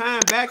that I'm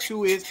tying back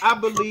to is I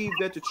believe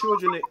that the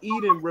children of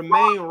Eden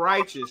remain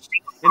righteous,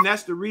 and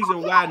that's the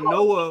reason why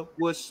Noah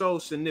was so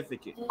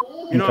significant.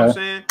 You know what I'm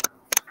saying?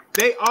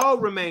 They all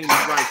remained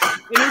righteous,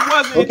 and it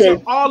wasn't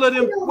until all of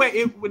them. Wait,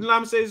 let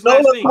me say this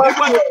last thing. It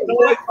wasn't.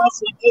 Noah comes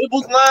from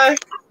Abel's line.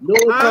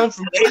 Noah comes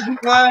from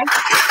Abel's line.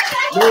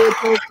 Noah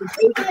comes from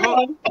Abel's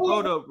line.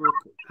 Hold up, real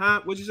quick.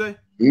 Huh? What'd you say?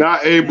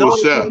 Not Abel,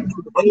 Seth.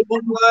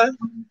 Abel's line.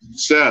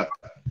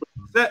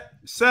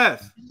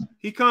 Seth.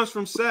 He comes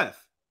from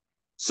Seth.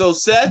 So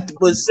Seth,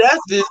 but Seth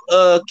is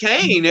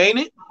Cain, ain't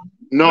it?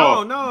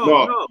 No.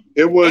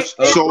 It was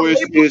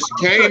it's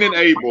Cain and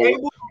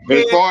Abel.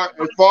 As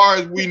far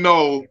as we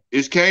know,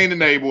 it's Cain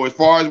and Abel. As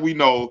far as we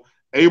know,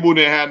 Abel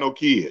didn't have no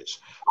kids.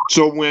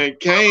 So when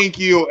Cain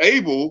killed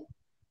Abel,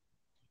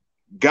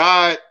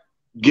 God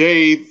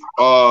gave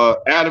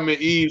Adam and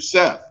Eve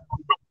Seth.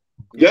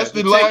 That's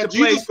the line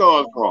Jesus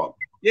comes from.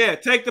 Yeah,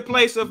 take the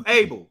place of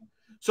Abel.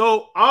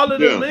 So all of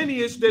the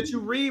lineage that you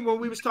read when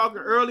we was talking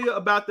earlier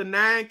about the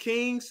 9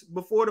 kings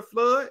before the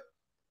flood,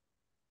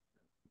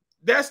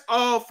 that's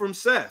all from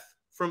Seth,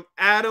 from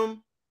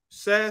Adam,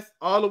 Seth,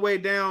 all the way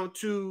down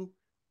to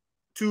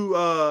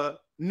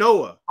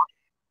Noah.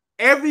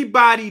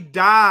 Everybody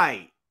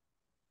died.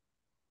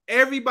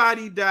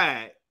 Everybody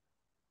died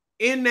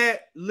in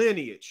that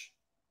lineage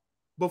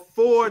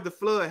before the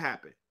flood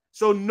happened.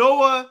 So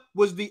Noah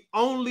was the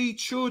only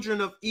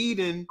children of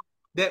Eden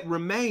that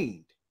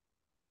remained.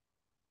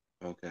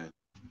 Okay.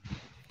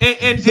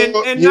 And that's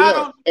what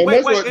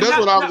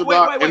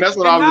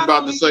I was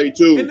about to say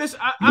too.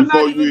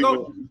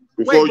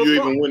 Before you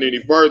even went any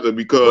further,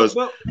 because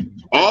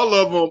all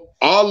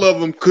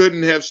of them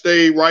couldn't have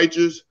stayed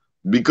righteous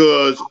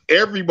because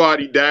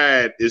everybody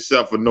died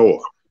except for Noah.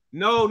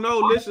 No,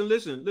 listen.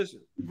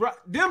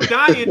 Them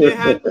dying didn't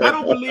have. I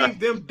don't believe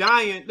them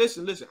dying.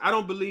 Listen. I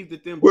don't believe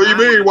that them. What do you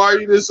mean? Why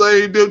you didn't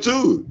say them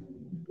too?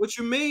 What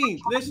you mean?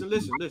 Listen.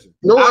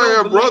 No, I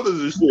have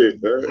brothers and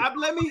shit, man.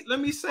 Let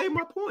me say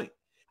my point.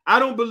 I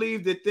don't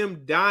believe that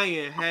them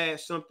dying had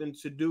something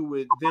to do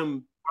with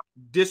them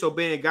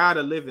disobeying God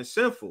or living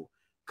sinful.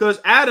 Because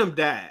Adam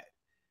died.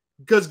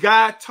 Because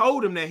God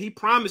told him that. He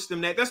promised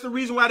him that. That's the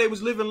reason why they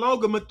was living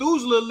longer.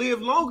 Methuselah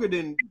lived longer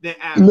than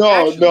Adam.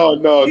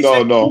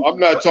 No. I'm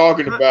not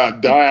talking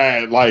about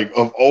dying like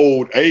of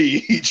old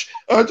age.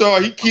 I'm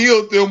talking he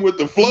killed them with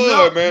the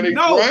flood, man.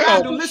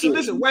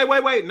 Listen.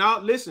 Wait. No,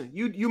 listen.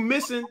 You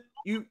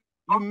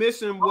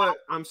missing what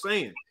I'm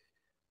saying.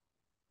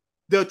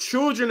 The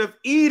children of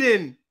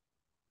Eden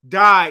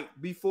died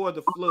before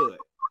the flood.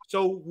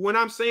 So when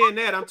I'm saying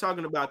that, I'm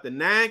talking about the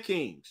 9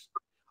 kings.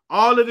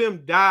 All of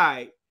them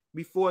died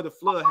before the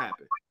flood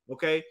happened,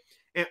 okay?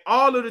 And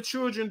all of the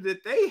children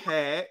that they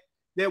had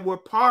that were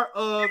part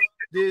of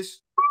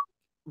this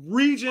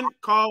region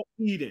called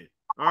Eden,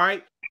 all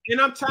right? And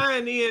I'm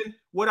tying in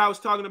what I was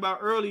talking about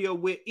earlier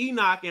with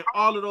Enoch and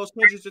all of those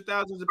hundreds of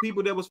thousands of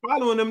people that was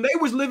following them. They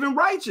was living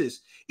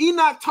righteous.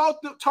 Enoch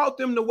taught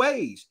them the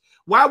ways.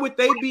 Why would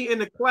they be in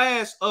the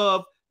class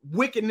of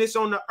wickedness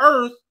on the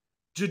earth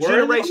to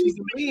generations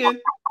of men,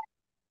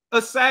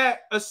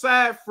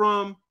 aside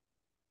from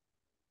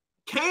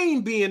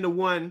Cain being the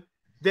one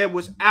that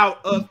was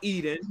out of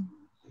Eden?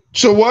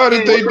 So why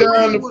did they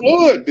die in the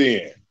flood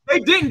then? They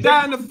didn't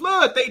die in the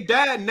flood. They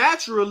died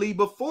naturally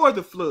before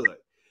the flood.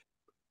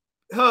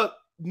 Was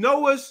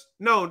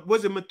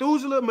it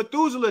Methuselah?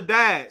 Methuselah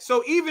died.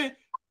 So even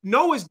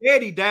Noah's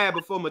daddy died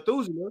before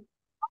Methuselah.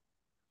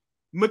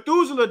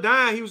 Methuselah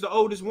died. He was the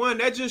oldest one.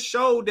 That just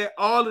showed that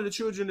all of the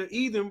children of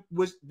Eden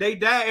they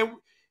died. And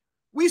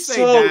we say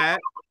died.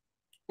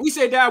 We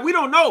say died. We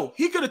don't know.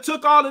 He could have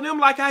took all of them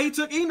like how he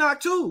took Enoch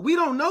too. We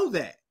don't know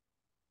that.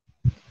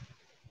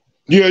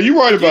 Yeah, you're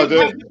right about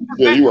that.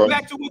 You're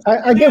right.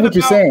 I get what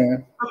you're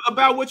saying.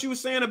 About what you were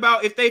saying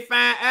about if they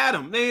find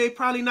Adam. They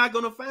probably not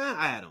going to find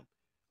Adam.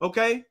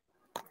 Okay?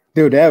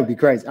 Dude, that would be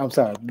crazy. I'm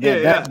sorry.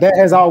 That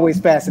has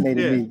always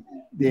fascinated me.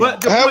 Yeah.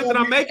 But the point that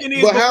I'm making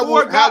is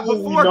before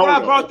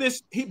God brought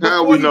this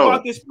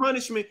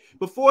punishment,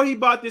 before he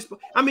brought this,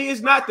 I mean, it's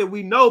not that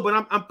we know, but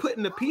I'm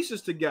putting the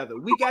pieces together.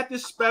 We got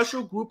this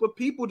special group of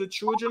people, the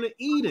children of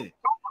Eden.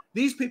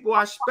 These people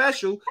are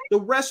special. The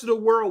rest of the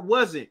world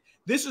wasn't.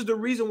 This is the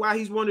reason why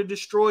he's wanting to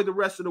destroy the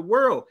rest of the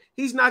world.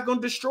 He's not going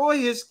to destroy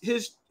his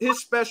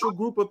special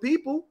group of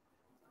people.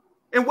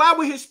 And why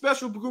would his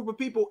special group of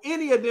people,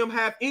 any of them,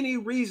 have any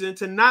reason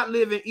to not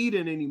live in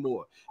Eden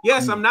anymore?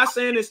 Yes, I'm not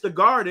saying it's the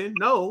garden,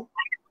 no,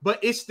 but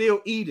it's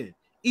still Eden.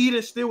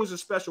 Eden still was a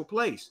special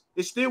place.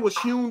 It still was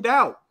hewn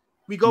out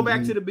We go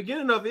back to the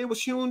beginning of it. It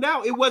was hewn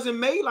out. It wasn't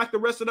made like the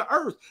rest of the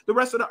earth. The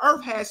rest of the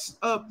earth has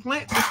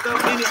plants and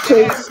stuff in it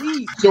that has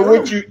seeds.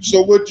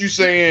 So what you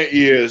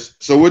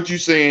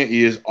saying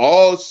is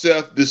all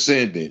Seth's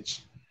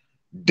descendants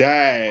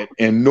died,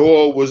 and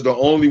Noah was the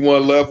only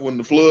one left when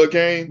the flood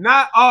came?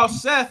 Not all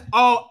Seth,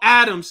 all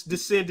Adam's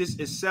descendants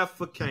except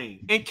for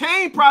Cain. And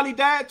Cain probably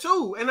died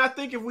too. And I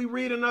think if we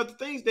read in other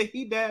things that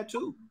he died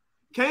too.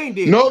 Cain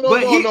did. No.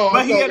 But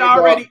he had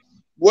already.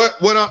 What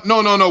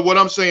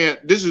I'm saying.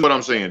 This is what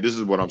I'm saying.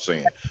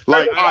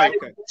 Like, all right.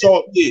 Okay.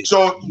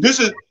 So this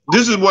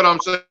is what I'm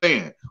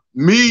saying.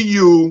 Me,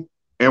 you,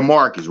 and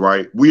Marcus,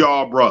 right? We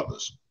all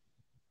brothers,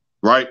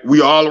 right?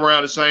 We all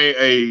around the same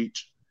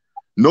age.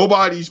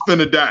 Nobody's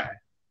finna die.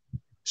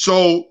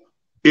 So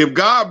if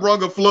God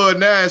brought a flood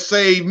now and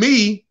saved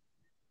me,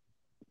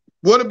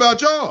 what about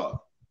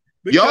y'all?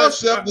 Y'all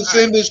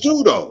self-descendants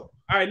too, though.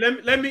 All right,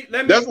 let me.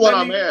 That's what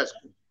I'm asking.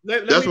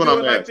 That's what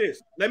I'm asking. Like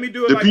let me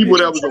do it the like people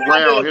this. That was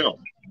around him.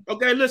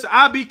 Okay, listen,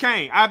 I'll be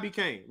Cain,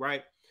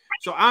 right?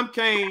 So I'm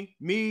Cain,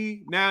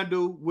 me,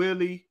 Nando,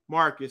 Willie,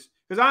 Marcus,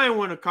 because I ain't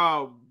want to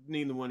call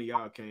neither one of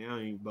y'all Cain. I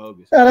ain't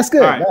bogus. Oh, that's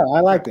good. Right. No, I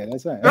like that.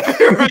 That's right.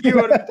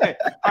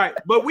 All right,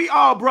 but we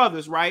all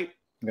brothers, right?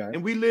 Okay.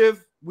 And we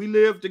live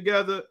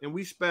together, and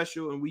we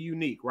special and we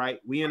unique, right?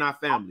 We in our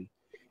family.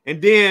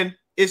 And then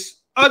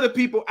it's other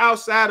people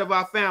outside of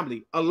our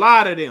family, a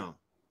lot of them.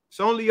 It's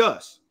only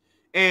us.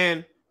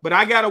 But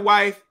I got a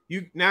wife,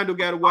 Nando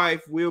got a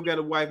wife, Will got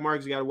a wife,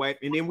 Marcus got a wife,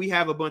 and then we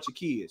have a bunch of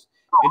kids.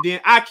 And then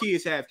our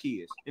kids have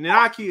kids, and then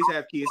our kids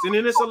have kids, and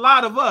then it's a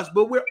lot of us,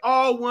 but we're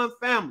all one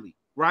family,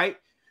 right?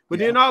 But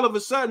then all of a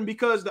sudden,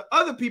 because the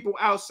other people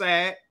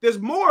outside, there's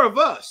more of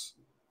us.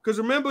 Because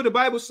remember, the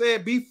Bible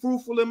said, be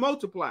fruitful and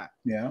multiply.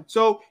 Yeah.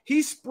 So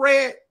he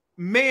spread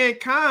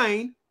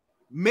mankind,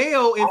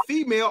 male and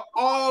female,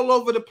 all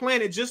over the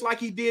planet, just like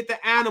he did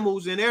the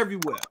animals and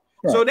everywhere.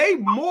 Right. So they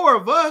more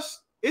of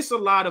us. It's a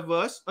lot of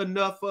us,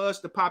 enough for us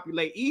to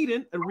populate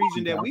Eden, a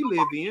region that we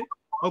live in,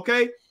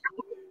 okay?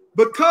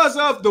 Because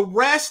of the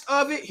rest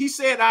of it, he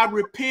said, I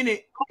repented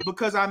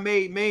because I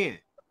made man.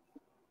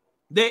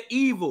 They're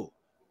evil.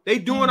 They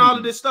doing all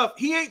of this stuff.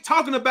 He ain't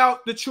talking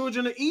about the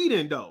children of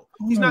Eden, though.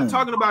 He's not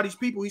talking about these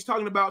people. He's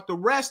talking about the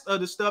rest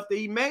of the stuff that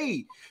he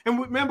made. And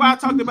remember, I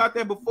talked about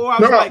that before. I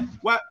was like,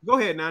 what? Go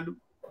ahead, Nando.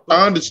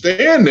 I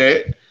understand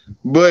that,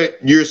 but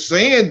you're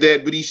saying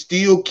that, but he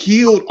still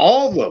killed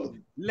all of them.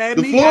 I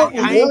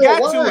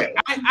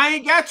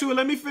ain't got to it.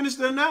 Let me finish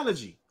the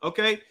analogy.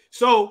 Okay.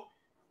 So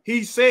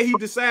he said he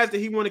decides that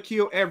he want to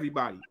kill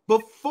everybody.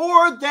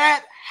 Before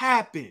that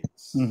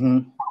happens, and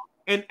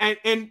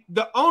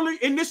the only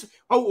in this,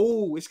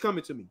 it's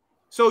coming to me.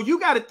 So you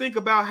got to think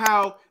about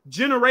how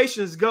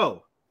generations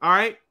go. All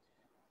right.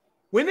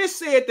 When it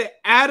said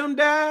that Adam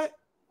died,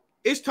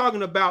 it's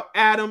talking about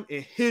Adam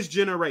and his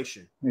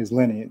generation. His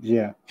lineage,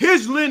 yeah.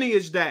 His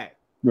lineage died.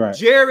 Right.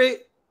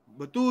 Jared,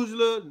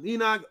 Methuselah,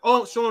 Enoch,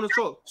 so on and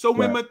so forth. So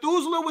when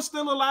Methuselah was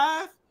still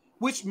alive,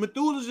 which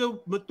Methuselah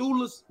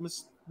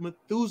was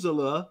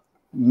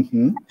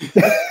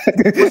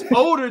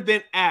older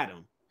than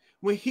Adam.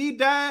 When he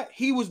died,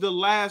 he was the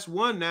last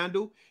one,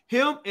 Nando.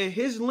 Him and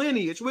his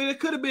lineage, well, it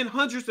could have been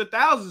hundreds of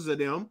thousands of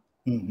them.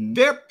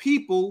 Their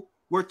people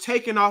were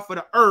taken off of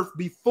the earth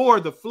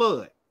before the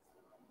flood.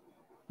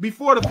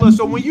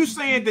 So when you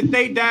saying that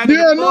they died in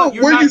the flood,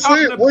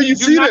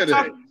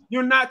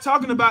 you're not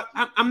talking about,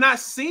 I'm not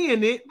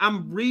seeing it.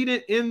 I'm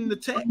reading in the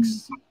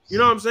text. You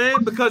know what I'm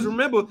saying? Because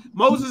remember,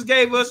 Moses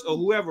gave us, or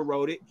whoever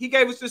wrote it, he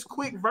gave us this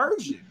quick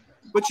version.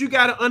 But you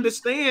got to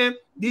understand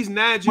these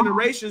 9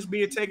 generations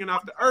being taken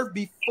off the earth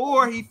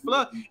before he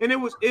flooded. And it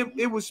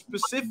was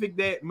specific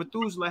that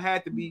Methuselah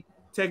had to be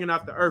taken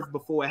off the earth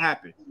before it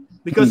happened.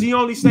 Because he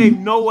only saved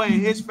Noah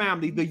and his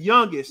family, the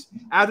youngest,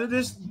 out of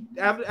this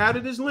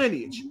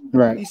lineage.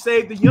 Right. He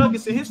saved the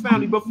youngest in his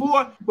family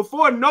before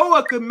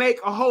Noah could make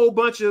a whole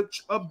bunch of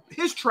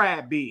his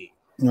tribe big.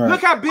 Right.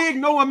 Look how big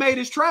Noah made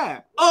his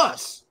tribe.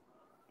 Us.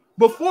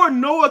 Before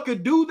Noah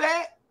could do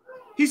that,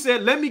 he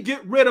said, let me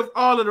get rid of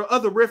all of the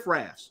other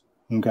riffraffs.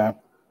 Okay.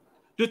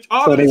 So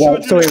it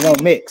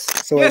won't mix.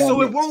 So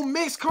it won't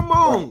mix. Come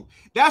on. Right.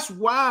 That's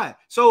why.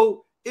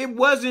 So it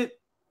wasn't,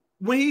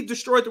 when he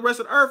destroyed the rest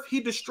of the earth,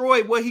 he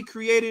destroyed what he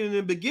created in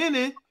the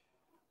beginning,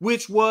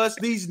 which was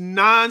these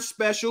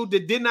non-special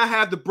that did not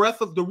have the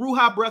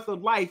Ruha breath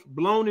of life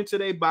blown into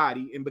their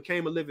body and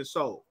became a living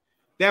soul.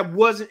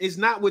 Is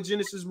not what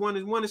Genesis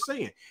 1:1 is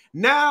saying.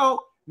 Now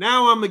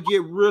I'm going to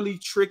get really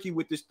tricky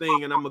with this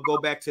thing, and I'm going to go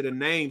back to the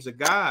names of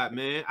God,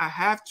 man. I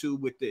have to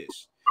with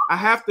this. I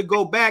have to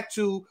go back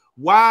to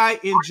why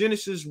in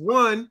Genesis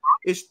 1,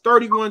 it's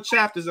 31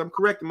 chapters. I'm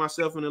correcting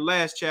myself. In the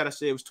last chat, I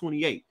said it was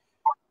 28.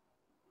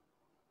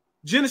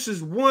 Genesis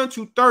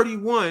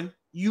 1-31,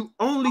 you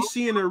only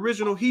see in the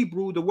original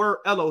Hebrew the word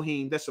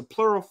Elohim. That's a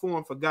plural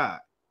form for God.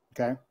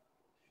 Okay.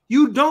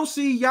 You don't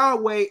see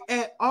Yahweh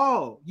at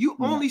all. You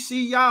only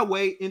see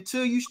Yahweh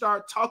until you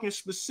start talking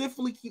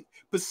specifically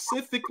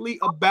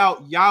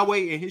about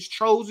Yahweh and his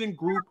chosen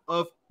group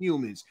of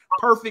humans,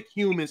 perfect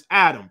humans,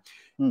 Adam.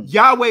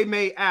 Yahweh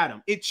made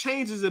Adam. It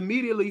changes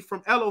immediately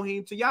from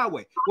Elohim to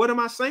Yahweh. What am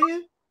I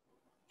saying?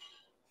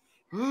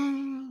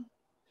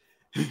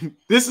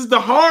 This is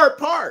the hard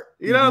part.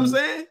 You know what I'm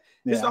saying?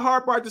 Yeah. It's the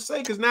hard part to say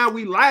because now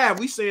we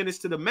laugh. We saying this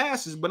to the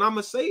masses, but I'm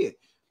going to say it.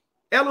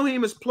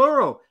 Elohim is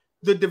plural.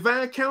 The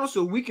divine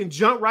council, we can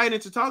jump right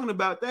into talking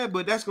about that,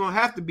 but that's going to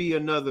have to be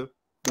another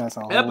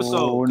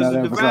episode because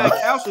the divine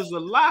council is a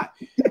lot.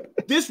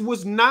 This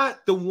was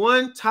not the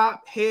one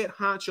top head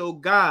honcho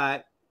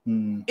God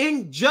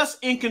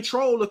in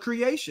control of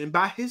creation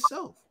by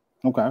himself.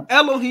 Okay.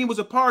 Elohim was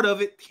a part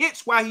of it.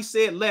 Hence why he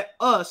said, let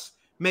us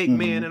make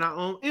man in our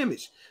own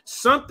image.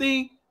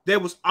 Something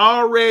that was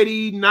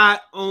already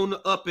not on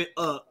the up and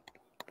up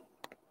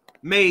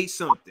made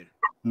something.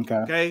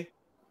 Okay.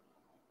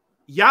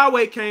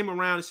 Yahweh came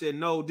around and said,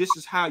 no, this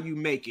is how you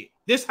make it.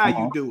 This is how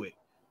you do it.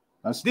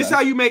 This is how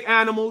you make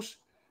animals.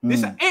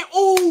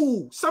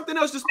 Something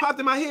else just popped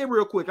in my head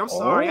real quick. I'm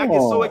sorry. I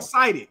get so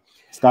excited.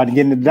 Started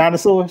getting the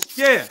dinosaurs.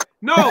 Yeah.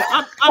 No,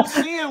 I'm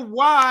saying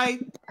why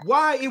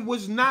it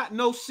was not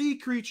no sea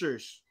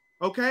creatures.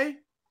 Okay.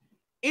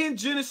 In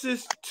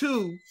Genesis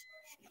 2,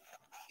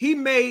 he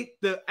made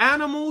the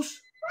animals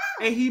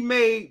and he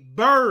made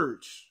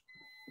birds.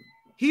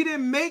 He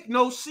didn't make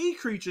no sea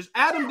creatures.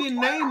 Adam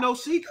didn't name no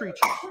sea creatures.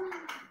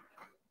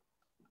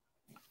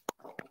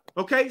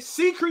 Okay,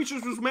 sea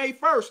creatures was made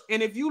first.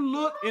 And if you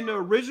look in the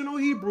original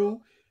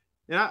Hebrew,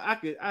 and I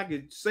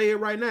could say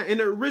it right now. In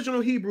the original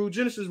Hebrew,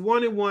 Genesis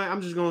 1:1,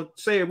 I'm just gonna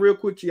say it real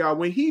quick to y'all.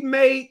 When he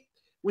made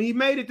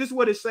it, this is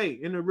what it say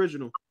in the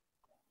original.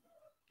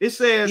 It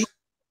says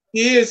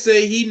he didn't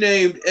say he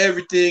named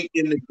everything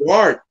in the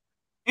garden.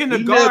 In the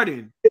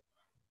garden.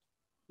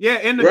 Yeah,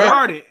 in the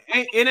garden.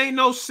 It ain't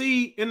no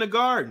sea in the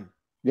garden.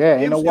 Yeah,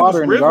 ain't no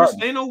water in the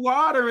garden. Ain't no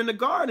water in the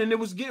garden. It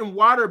was getting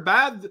water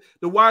by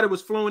the water was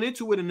flowing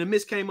into it, and the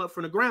mist came up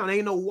from the ground.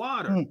 Ain't no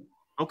water.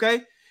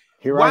 Okay.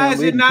 Why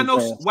is it not no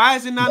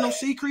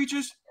sea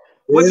creatures?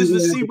 What does the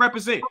sea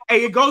represent?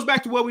 Hey, it goes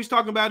back to what we was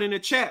talking about in the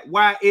chat.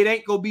 Why it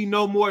ain't gonna be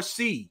no more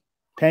sea.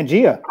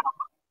 Pangea.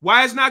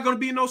 Why it's not gonna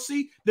be no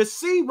sea? The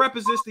sea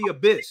represents the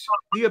abyss.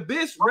 The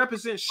abyss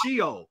represents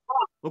Sheol.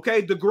 Okay,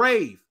 the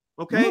grave.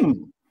 Okay.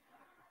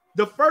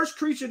 The first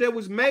creature that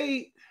was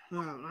made,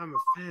 I'm a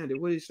fan.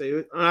 What did he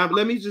say?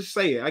 Let me just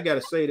say it. I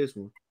gotta say this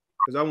one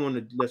because I want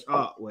to.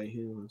 Wait.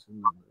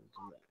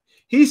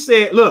 He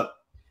said, "Look,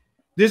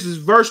 this is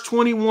verse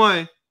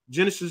 21,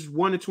 Genesis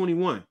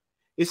 1:21.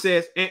 It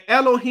says, and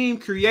Elohim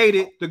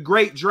created the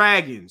great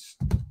dragons."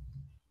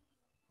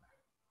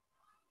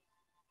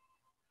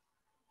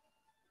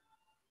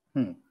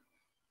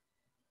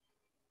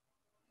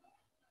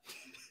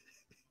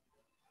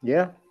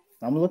 Yeah,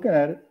 I'm looking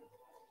at it.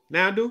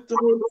 Nando?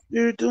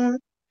 You're doing?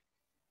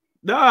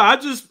 No, I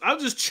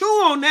just chew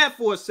on that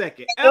for a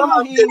second.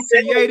 Elohim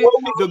created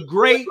the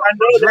great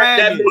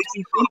dragons.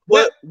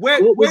 Where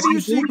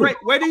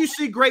do you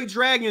see great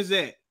dragons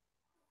at?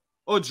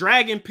 Or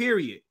dragon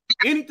period?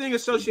 Anything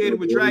associated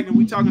with dragon,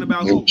 we talking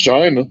about who?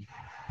 China.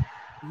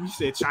 You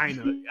said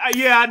China.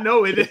 Yeah, I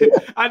know it.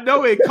 I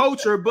know it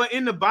culture, but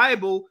in the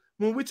Bible,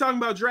 when we're talking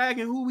about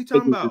dragon, who are we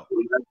talking about?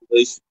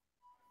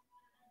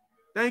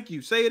 Thank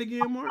you. Say it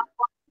again, Mark.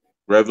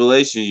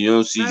 Revelation, you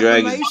don't see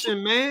dragons.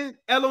 Revelation, man.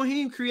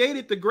 Elohim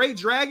created the great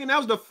dragon. That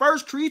was the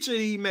first creature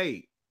he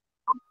made.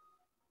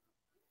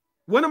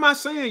 What am I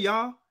saying,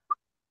 y'all?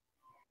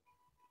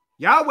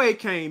 Yahweh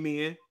came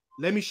in.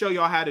 Let me show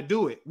y'all how to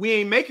do it. We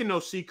ain't making no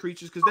sea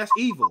creatures because that's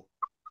evil.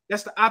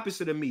 That's the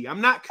opposite of me.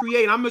 I'm not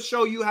creating. I'm going to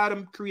show you how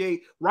to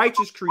create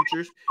righteous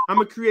creatures. I'm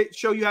going to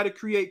show you how to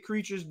create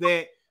creatures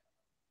that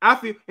I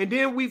feel, and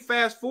then we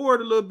fast forward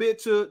a little bit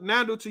to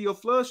Nando, to your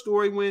flood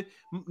story when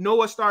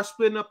Noah starts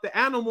splitting up the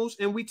animals,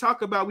 and we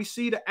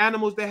see the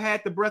animals that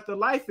had the breath of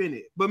life in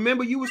it. But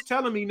remember, you was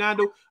telling me,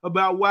 Nando,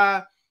 about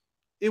why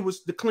it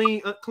was the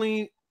clean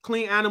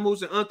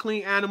animals and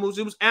unclean animals.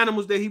 It was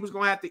animals that he was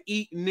gonna have to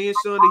eat, and then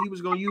some that he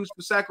was gonna use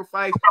for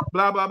sacrifice.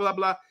 Blah blah blah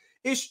blah.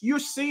 You're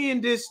seeing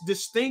this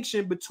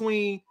distinction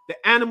between the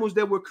animals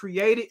that were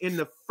created in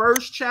the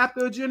first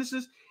chapter of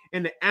Genesis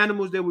and the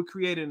animals that were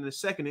created in the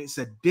second. It's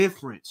a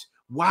difference.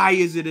 Why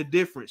is it a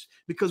difference?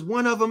 Because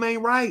one of them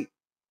ain't right.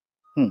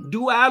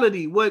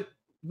 Duality, what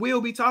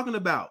we'll be talking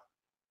about.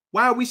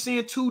 Why are we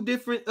seeing two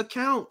different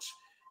accounts?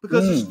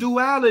 Because it's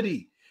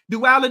duality.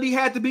 Duality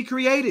had to be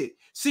created.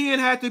 Sin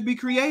had to be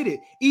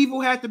created.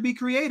 Evil had to be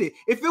created.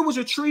 If it was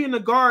a tree in the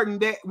garden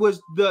that was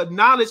the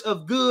knowledge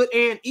of good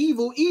and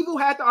evil, evil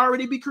had to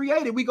already be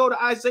created. We go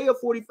to Isaiah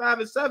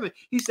 45:7.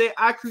 He said,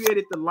 I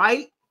created the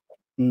light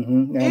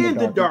and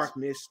the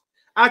darkness.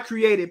 I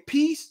created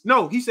peace.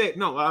 No, he said,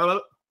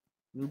 no,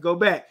 go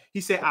back.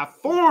 He said, I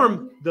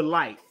formed the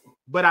light,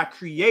 but I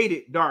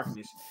created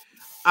darkness.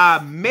 I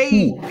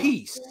made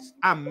peace.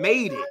 I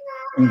made it.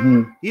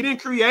 He didn't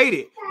create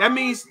it. That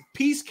means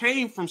peace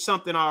came from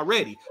something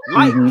already.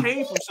 Light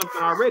came from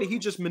something already. He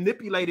just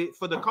manipulated it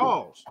for the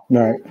cause.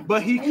 Right.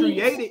 But he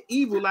created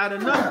evil out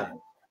of nothing.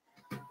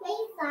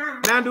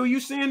 Nando, you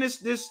seeing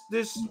this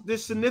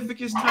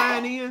significance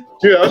tying in?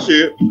 Yeah, I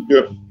see it.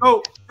 Yeah.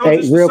 Oh,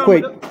 hey,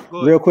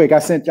 real quick. I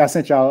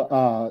sent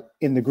y'all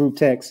in the group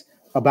text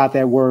about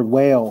that word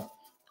whale.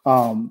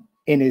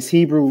 In his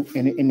Hebrew,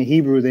 in the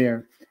Hebrew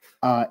there,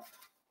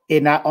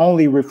 it not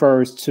only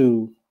refers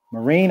to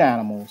marine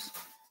animals,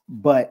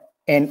 but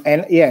and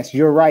yes,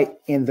 you're right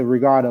in the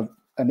regard of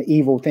an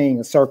evil thing,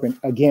 a serpent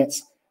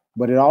against,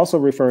 but it also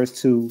refers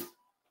to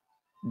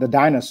the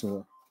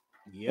dinosaur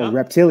or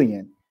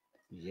reptilian.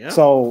 Yeah.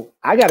 So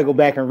I got to go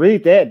back and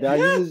read that.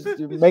 You're just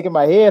making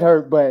my head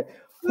hurt, but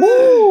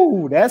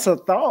whoo, that's a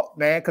thought,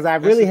 man. Because I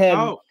really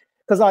hadn't.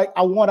 Because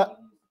I want to.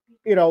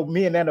 You know,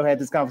 me and Nando had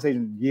this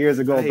conversation years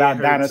ago about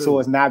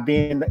dinosaurs not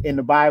being in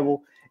the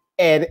Bible,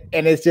 and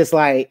it's just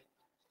like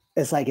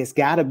it's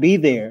got to be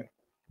there.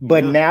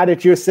 But now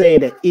that you're saying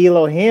that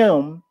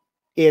Elohim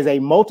is a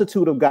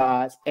multitude of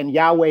gods and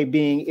Yahweh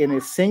being in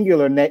his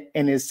singular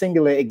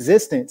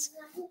existence,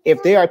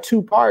 if there are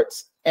two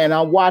parts and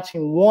I'm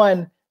watching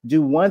one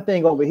do one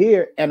thing over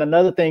here and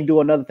another thing do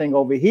another thing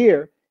over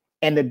here,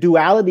 and the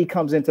duality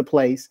comes into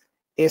place,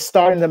 it's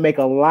starting to make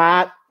a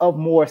lot of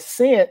more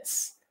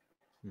sense.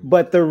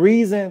 But the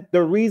reason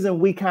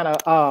we kind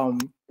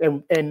of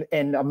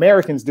and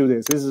Americans do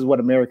this is what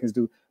Americans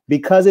do,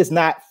 because it's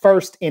not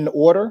first in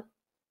order,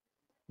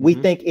 we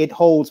think it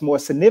holds more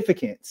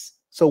significance.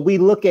 So we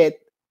look at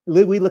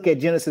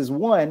Genesis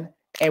 1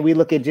 and we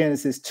look at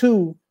Genesis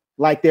 2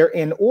 like they're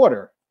in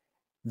order.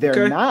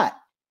 They're not.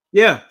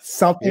 Yeah.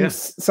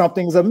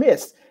 Something's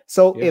amiss.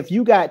 So if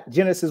you got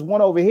Genesis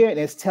 1 over here and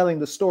it's telling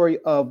the story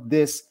of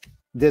this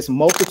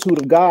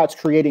multitude of gods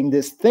creating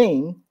this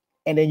thing,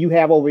 and then you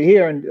have over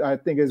here, and I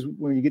think is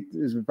when you get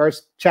this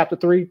verse chapter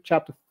 3,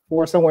 chapter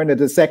 4, somewhere into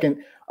the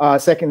second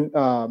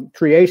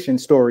creation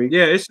story.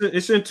 Yeah,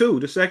 it's in 2,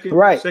 the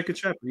second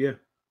chapter. Yeah.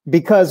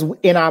 Because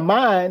in our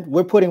mind,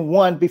 we're putting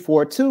 1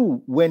 before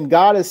 2. When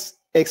God is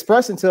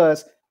expressing to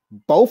us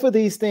both of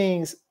these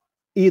things,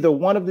 either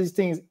one of these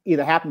things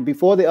either happened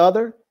before the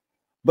other,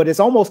 but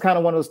it's almost kind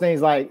of one of those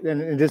things like,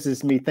 and this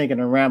is me thinking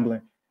and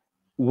rambling,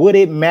 would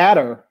it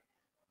matter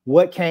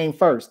what came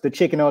first, the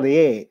chicken or the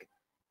egg?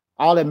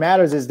 All that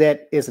matters is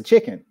that it's a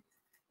chicken,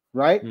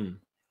 right?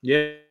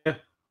 Yeah.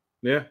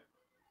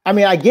 I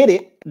mean, I get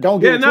it. Don't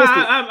get it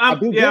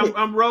twisted.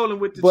 I'm rolling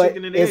with the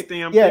chicken and egg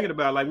thing. I'm thinking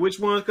about like which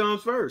one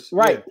comes first,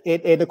 right? Yeah.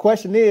 And the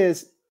question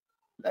is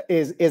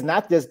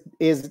not just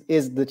is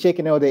the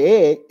chicken or the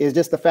egg? Is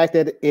just the fact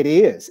that it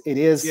is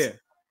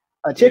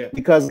a chicken,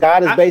 because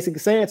God is basically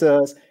saying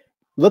to us,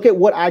 look at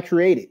what I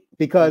created.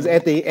 Because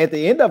at the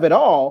end of it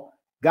all,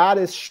 God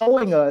is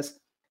showing us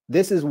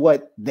this is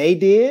what they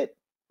did.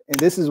 And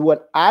this is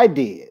what I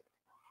did.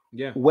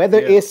 Yeah. Whether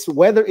it's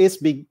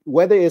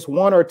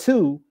 1 or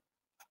 2,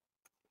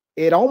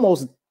 it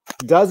almost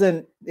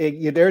doesn't.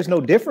 There's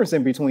no difference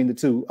in between the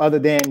two, other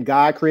than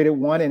God created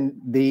one and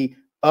the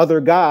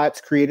other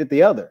gods created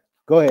the other.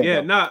 Go ahead.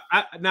 Yeah.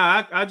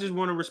 I just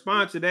want to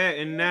respond to that.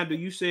 And Nando,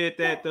 you said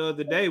that the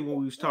other day when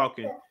we was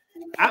talking.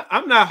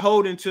 I'm not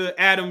holding to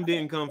Adam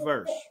didn't come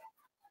first,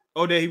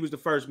 or that he was the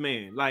first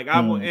man. Like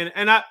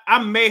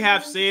I may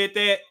have said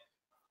that.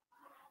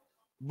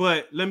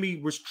 But let me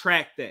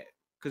retract that,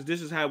 because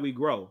this is how we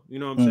grow. You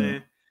know what I'm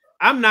saying?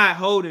 I'm not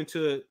holding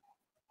to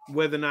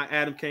whether or not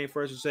Adam came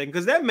first or second,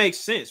 because that makes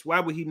sense. Why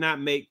would he not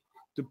make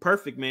the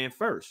perfect man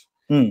first?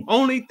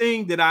 Only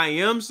thing that I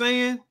am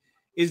saying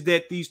is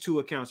that these two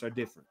accounts are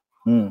different.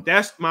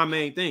 That's my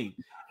main thing.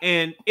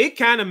 And it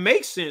kind of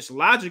makes sense,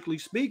 logically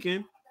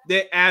speaking,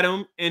 that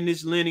Adam and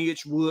his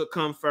lineage would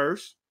come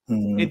first.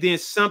 And then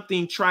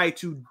something tried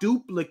to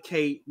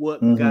duplicate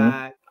what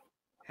God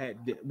had,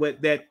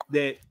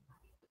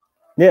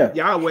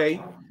 Yahweh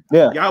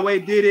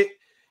did it.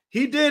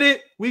 He did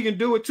it. We can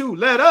do it too.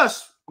 Let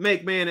us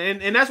make man,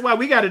 and that's why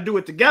we got to do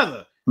it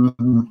together.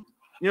 You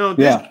know,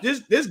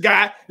 this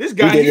guy he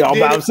did it all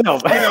by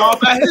himself. All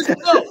by himself.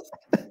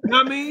 You know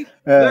what I mean?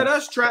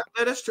 Let's try.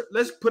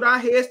 Let's put our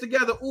heads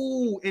together.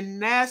 Ooh,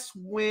 and that's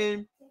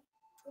when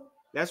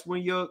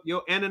your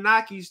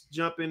Anunnakis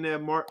jump in there,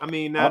 Mark. I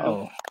mean,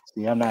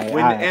 see, I'm not.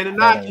 When the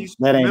Anunnakis,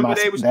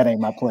 that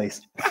ain't my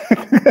place.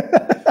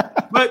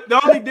 But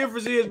the only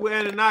difference is with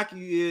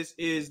Anunnaki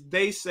is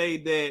they say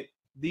that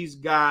these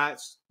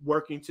gods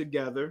working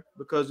together,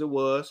 because it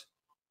was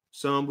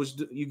some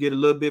was, you get a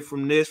little bit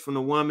from this, from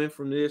the woman,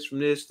 from this,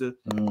 the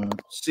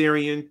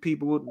Syrian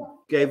people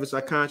gave us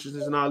our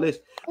consciousness and all this.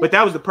 But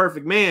that was the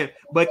perfect man.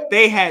 But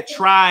they had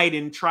tried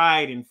and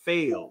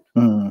failed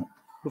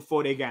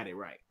before they got it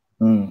right.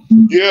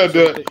 Yeah,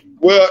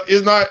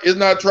 it's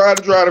not try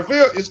to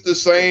fail. It's the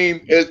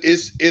same.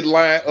 It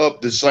line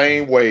up the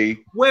same way.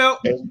 Well,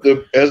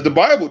 as the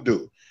Bible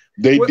do.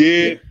 They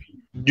did.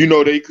 You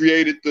know, they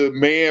created the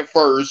man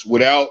first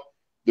without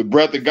the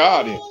breath of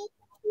God in it,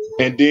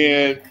 and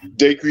then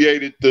they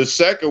created the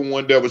second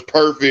one that was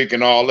perfect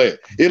and all that.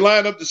 It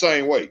lined up the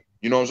same way.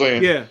 You know what I'm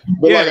saying? Yeah.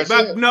 But yeah, like I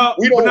said, we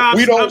don't know.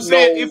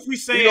 If we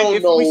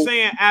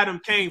saying Adam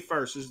came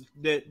first,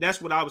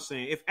 that's what I was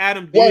saying. If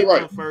Adam Right, did right.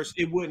 come first,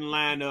 it wouldn't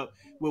line up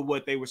with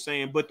what they were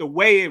saying. But the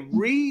way it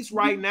reads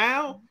right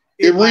now,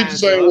 it reads the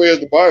same way as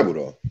the Bible,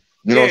 though.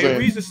 You know what I'm saying? It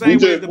reads the same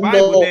way as the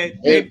Bible.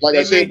 That like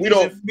I said, we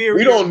don't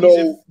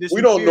know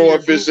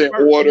if it's in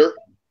order.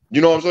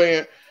 You know what I'm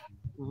saying?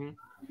 Mm-hmm.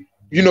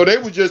 You know, they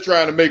were just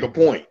trying to make a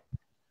point.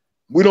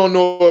 We don't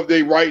know if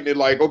they writing it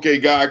like, okay,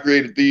 God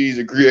created these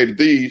and created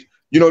these.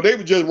 You know, they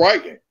were just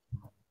writing.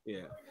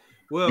 Yeah.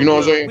 Well, you know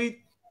what I'm saying?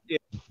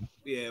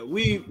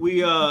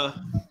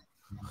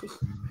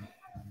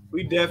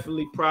 We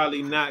definitely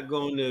probably not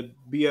going to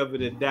be able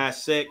to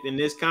dissect in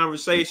this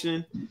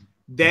conversation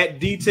that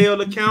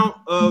detailed account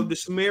of the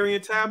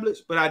Sumerian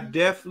tablets, but I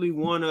definitely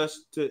want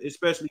us to,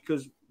 especially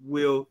because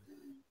Will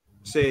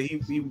said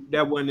he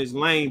that wasn't his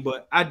lane,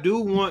 but I do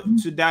want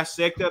to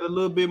dissect that a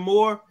little bit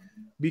more,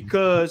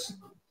 because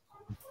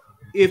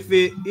if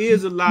it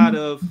is a lot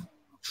of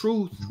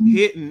truth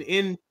hidden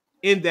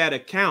in that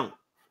account,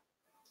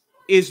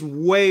 it's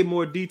way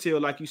more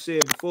detailed, like you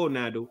said before,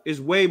 Nando. It's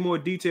way more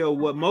detailed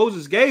what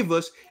Moses gave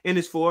us, and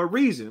it's for a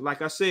reason.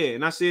 Like I said,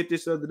 and I said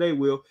this the other day,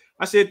 Will.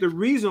 I said the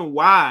reason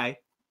why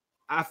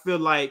I feel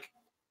like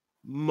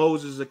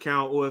Moses'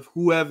 account, or if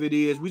whoever it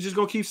is, we're just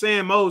gonna keep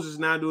saying Moses,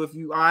 Nando, if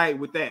you all right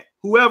with that.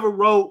 Whoever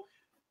wrote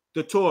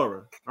the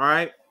Torah, all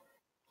right.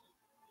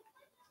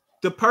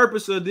 The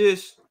purpose of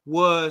this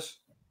was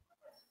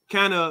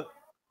kind of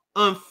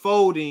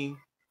unfolding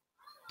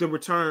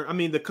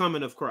the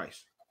coming of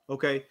Christ.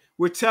 Okay,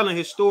 we're telling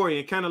his story,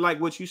 and kind of like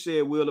what you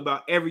said, Will,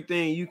 about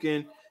everything you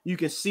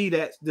can see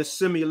that the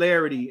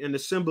similarity and the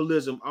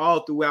symbolism all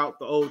throughout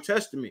the Old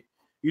Testament.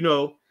 You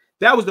know,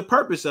 that was the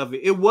purpose of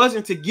it. It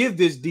wasn't to give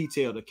this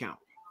detailed account,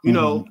 you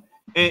know,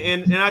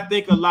 and I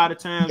think a lot of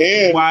times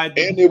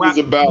it was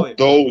about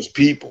those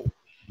people.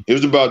 It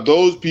was about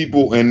those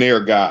people and their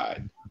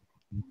God.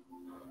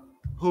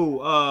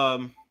 Who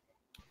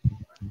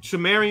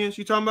Sumerians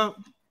you talking about?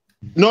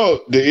 No,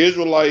 the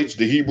Israelites,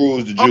 the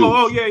Hebrews, the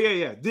Jews.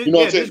 Yeah. This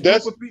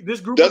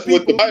group that's of people.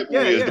 What the Bible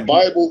is. Yeah. The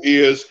Bible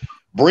is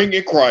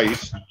bringing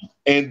Christ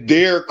and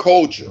their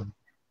culture.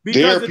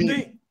 Because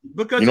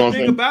the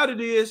thing about it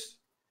is,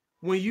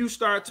 when we was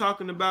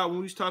talking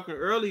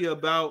earlier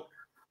about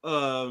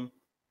all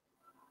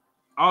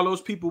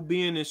those people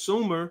being in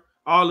Sumer,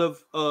 all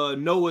of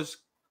Noah's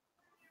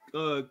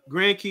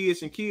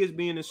grandkids and kids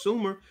being in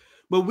Sumer,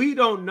 but we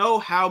don't know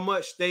how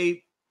much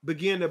they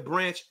begin to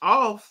branch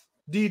off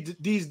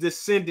these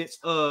descendants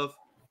of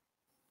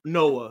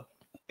Noah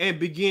and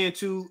begin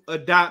to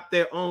adopt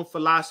their own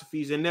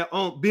philosophies and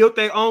build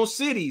their own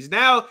cities.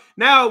 Now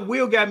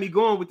Will got me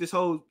going with this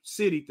whole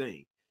city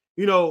thing.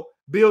 You know,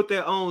 build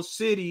their own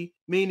city,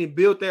 meaning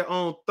build their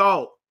own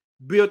thought,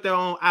 build their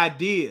own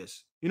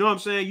ideas. You know what I'm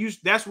saying?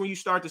 That's when you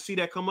start to see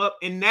that come up,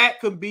 and that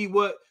could be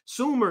what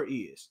Sumer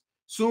is.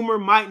 Sumer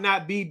might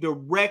not be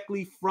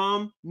directly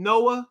from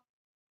Noah.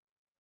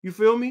 You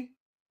feel me?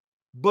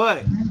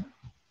 But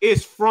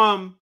it's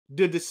from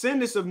the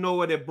descendants of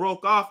Noah that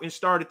broke off and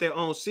started their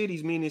own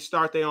cities, meaning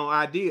start their own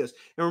ideas.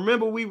 And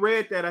remember, we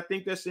read that. I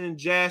think that's in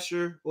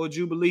Jasher or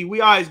Jubilee.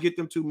 We always get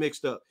them two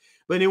mixed up.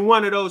 But in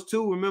one of those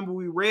two, remember,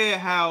 we read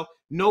how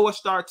Noah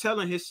started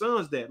telling his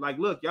sons that, like,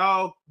 look,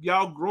 y'all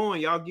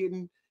growing, y'all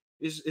getting,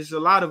 it's a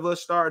lot of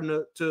us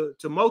starting to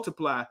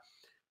multiply.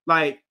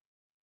 Like,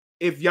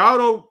 if y'all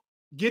don't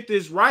get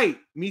this right,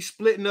 me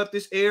splitting up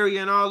this area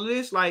and all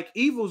this, like,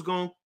 evil's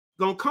gonna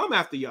come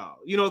after y'all.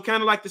 You know,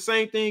 kind of like the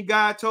same thing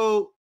God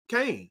told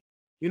Cain.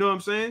 You know what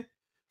I'm saying?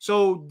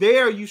 So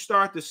there you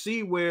start to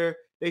see where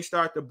they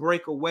start to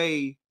break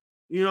away,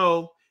 you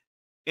know,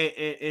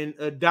 and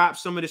adopt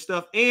some of the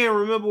stuff. And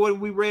remember what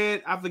we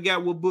read? I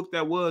forgot what book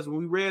that was. When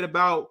we read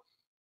about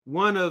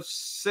one of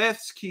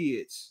Seth's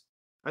kids,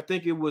 I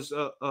think it was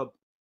I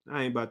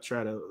ain't about to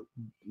try to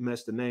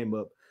mess the name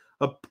up.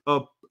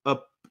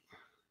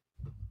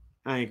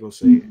 I ain't gonna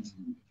say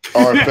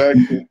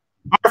it.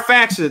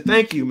 Arphaxad,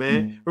 thank you,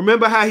 man.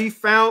 Remember how he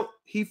found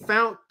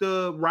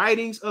the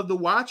writings of the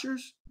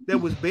Watchers that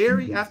was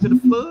buried after the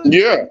flood?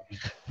 Yeah,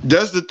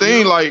 that's the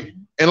thing. Like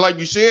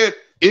you said,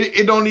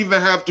 it don't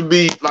even have to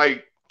be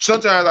like.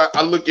 Sometimes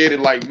I look at it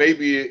like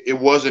maybe it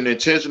wasn't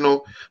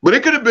intentional, but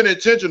it could have been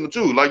intentional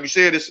too. Like you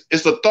said,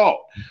 it's a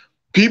thought.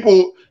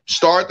 People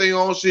start their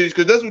own cities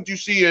because that's what you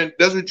see in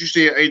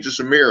ancient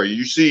Samaria.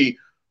 You see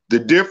the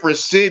different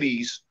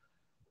cities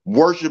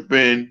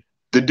worshiping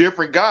the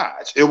different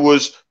gods. It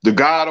was the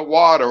god of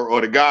water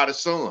or the god of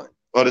sun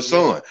or the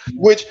sun,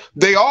 which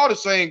they are the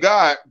same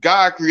God.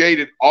 God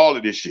created all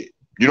of this shit.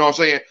 You know what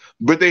I'm saying?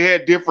 But they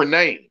had different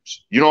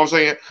names. You know what I'm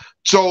saying?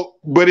 So,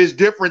 but it's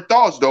different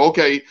thoughts though.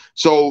 Okay,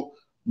 so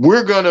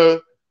we're gonna,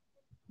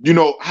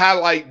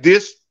 highlight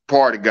this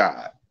part of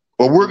God,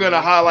 or we're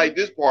gonna highlight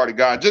this part of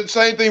God. Just the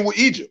same thing with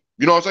Egypt.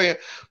 You know what I'm saying?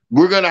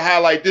 We're gonna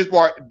highlight this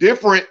part,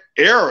 different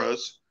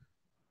eras,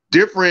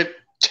 different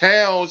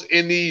towns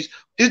in these.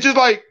 It's just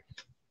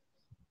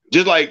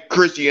like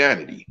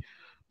Christianity.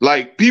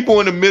 Like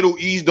people in the Middle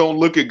East don't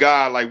look at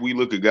God like we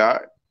look at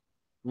God.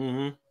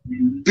 Mm-hmm.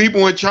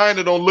 people in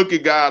China don't look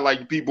at God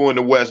like people in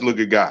the West look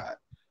at God.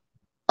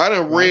 I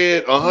done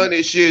read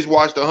 100 shits,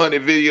 watched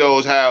 100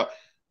 videos how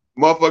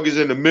motherfuckers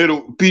in the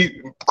middle,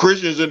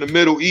 Christians in the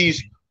Middle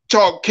East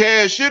talk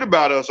cash shit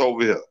about us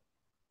over here.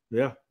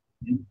 Yeah.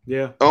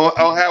 Yeah.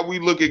 On how we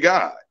look at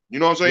God. You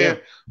know what I'm saying?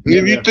 Yeah.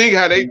 If you think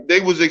how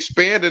they was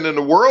expanding and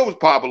the world was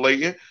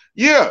populating,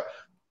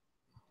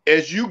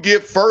 as you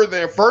get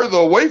further and further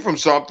away from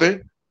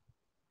something,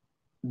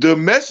 the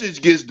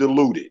message gets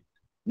diluted.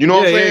 You know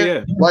what I'm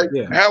saying? Like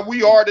how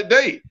we are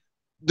today.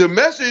 The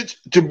message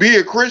to be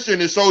a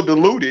Christian is so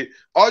diluted.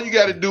 All you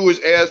got to do is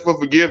ask for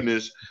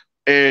forgiveness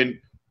and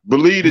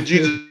believe that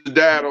Jesus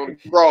died on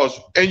the cross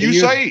and you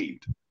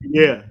saved.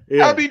 Yeah.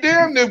 I'd be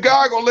damned if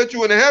God gonna let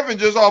you into heaven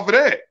just off of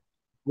that.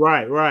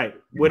 Right.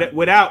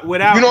 Without you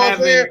know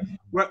having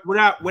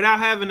without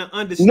having an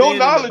understanding, no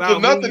knowledge about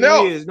of nothing who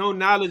else. Is, no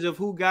knowledge of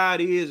who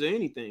God is or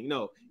anything.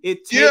 No,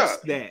 it takes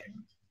that.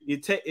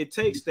 It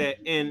takes that,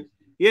 and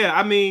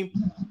I mean,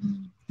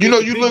 you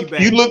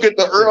look at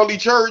the early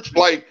church,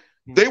 like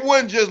they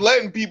wasn't just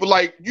letting people,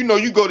 like,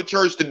 you go to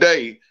church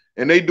today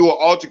and they do an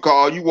altar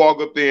call, you walk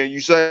up there and you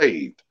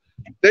saved.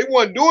 They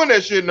wasn't doing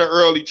that shit in the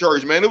early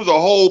church, man. It was a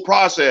whole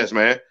process,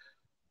 man.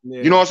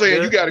 You know what I'm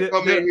saying? You got to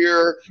come in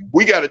here.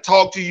 We got to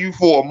talk to you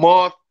for a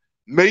month.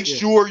 Make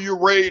sure you're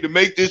ready to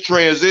make this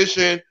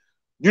transition.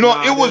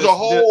 It was a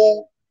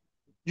whole,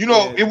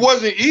 it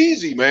wasn't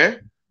easy,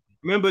 man.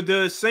 Remember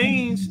the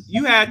scenes,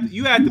 you had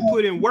to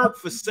put in work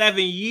for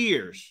 7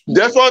 years.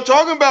 That's what I'm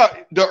talking about.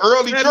 The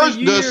early church,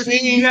 the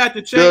scenes, you had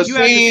to change, you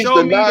had to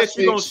show me that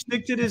you're gonna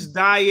stick to this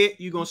diet,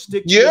 you're gonna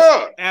stick to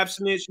this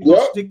abstinence, you're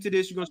gonna stick to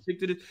this, you're gonna stick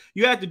to this.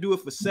 You had to do it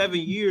for 7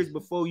 years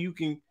before you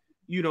can,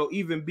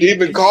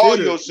 even call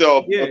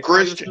yourself a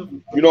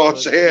Christian. You know what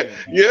I'm saying?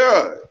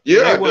 Yeah.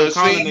 The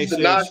scenes, the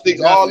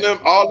Gnostics, all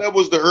that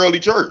was the early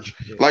church.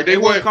 Like they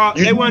weren't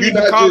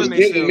even calling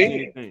themselves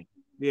anything.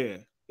 Yeah.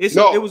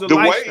 It was a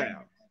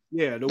lifestyle.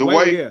 The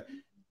way.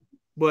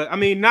 But I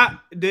mean,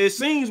 not the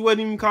Essenes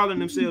wasn't even calling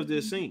themselves the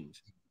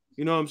Essenes.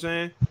 You know what I'm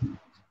saying?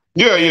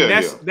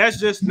 That's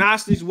just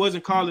Gnostics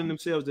wasn't calling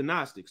themselves the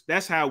Gnostics.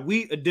 That's how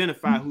we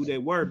identify who they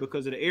were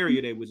because of the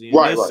area they was in.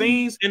 The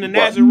Essenes and the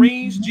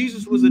Nazarenes,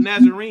 Jesus was a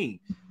Nazarene.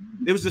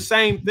 It was the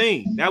same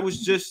thing.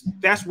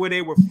 That's where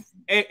they were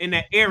in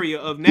that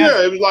area of Nazareth.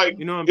 Yeah, it was like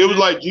it was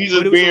like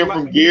Jesus being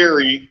from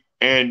Gary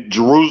and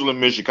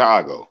Jerusalem in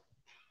Chicago.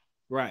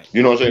 Right.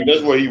 You know what I'm saying?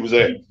 That's where he was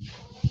at.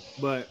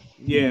 But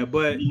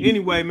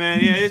anyway, man,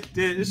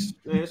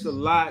 it's a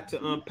lot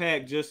to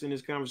unpack just in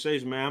this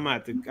conversation, man.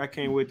 I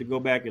can't wait to go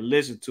back and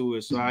listen to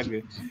it so I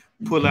can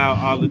pull out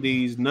all of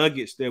these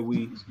nuggets that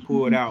we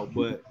pulled out.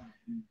 But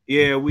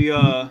we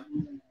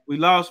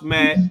lost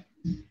Matt.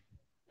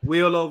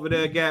 Will over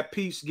there got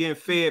Peace getting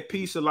fed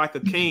pizza like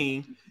a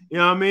king. You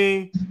know what I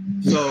mean?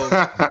 So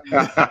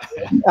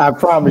I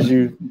promise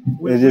you,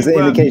 it's just an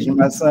indication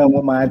my son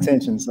want my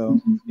attention. So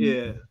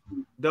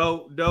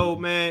Doe,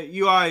 man,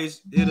 you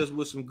always hit us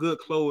with some good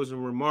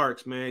closing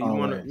remarks, man. You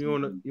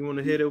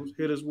wanna hit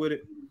us with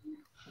it?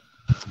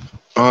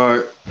 All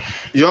right,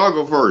 y'all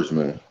go first,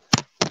 man.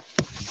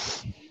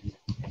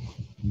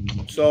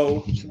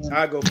 So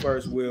I go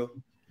first, Will.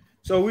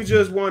 So we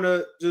just want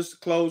to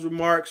close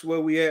remarks where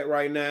we at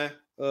right now.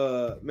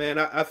 Man,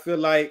 I feel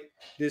like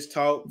this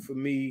talk for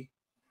me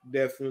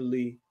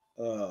definitely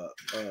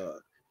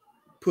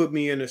put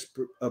me in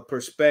a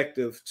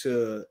perspective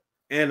to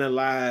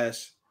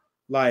analyze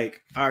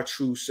like our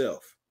true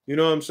self. You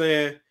know what I'm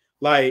saying?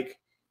 Like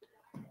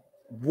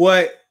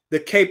what the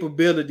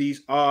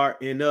capabilities are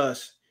in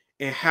us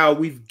and how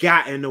we've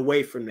gotten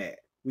away from that.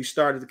 We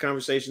started the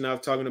conversation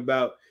off talking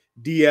about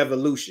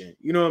de-evolution.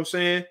 You know what I'm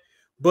saying?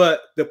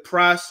 But the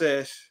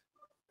process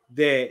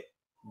that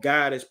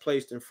God has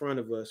placed in front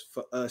of us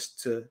for us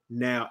to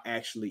now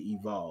actually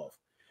evolve.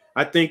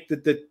 I think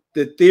that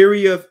the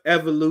theory of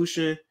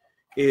evolution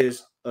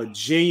is a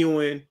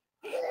genuine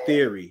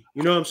theory.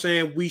 You know what I'm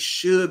saying? We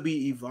should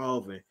be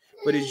evolving,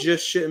 but it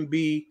just shouldn't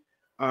be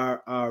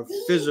our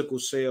physical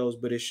selves,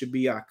 but it should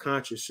be our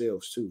conscious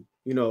selves too.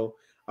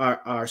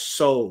 Our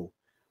soul.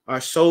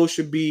 Our soul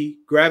should be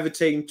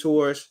gravitating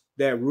towards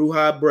that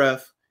Ruha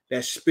breath,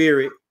 that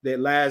spirit that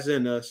lies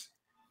in us,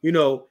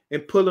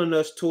 and pulling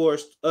us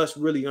towards us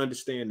really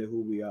understanding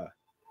who we are.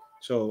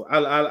 So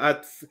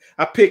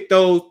I picked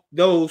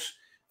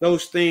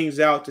those things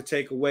out to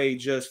take away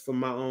just for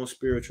my own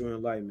spiritual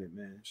enlightenment,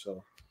 man.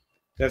 So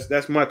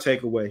that's my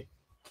takeaway.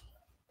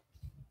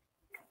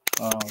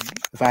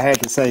 If I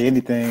had to say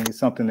anything, it's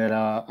something that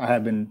I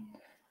have been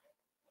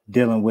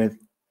dealing with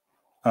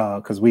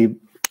because we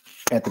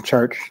at the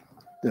church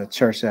that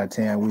I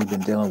attend, we've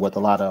been dealing with a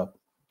lot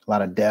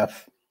of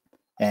death,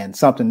 and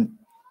something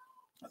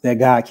that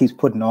God keeps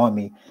putting on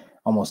me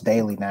almost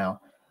daily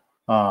now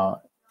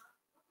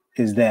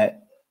is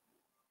that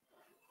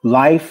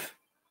life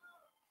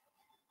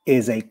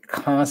is a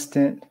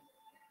constant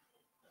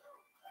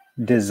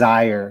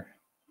desire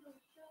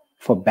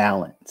for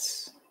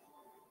balance.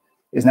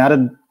 It's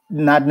not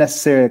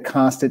necessarily a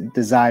constant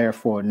desire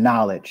for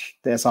knowledge.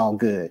 That's all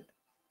good.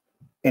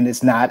 and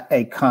it's not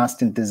a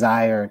constant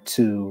desire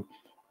to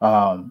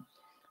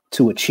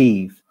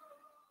achieve,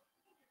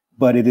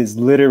 but it is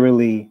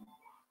literally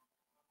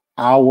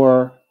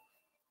our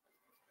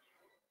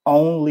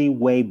only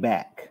way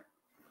back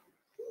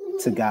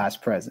to God's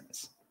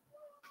presence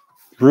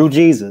through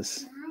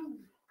Jesus.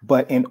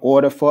 But in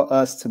order for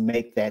us to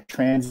make that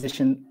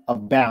transition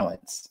of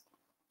balance,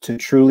 to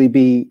truly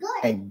be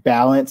a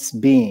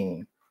balanced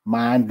being,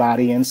 mind,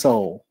 body, and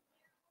soul,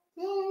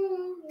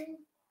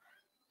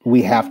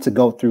 we have to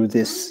go through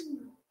this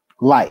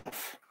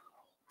life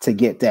to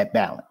get that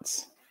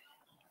balance.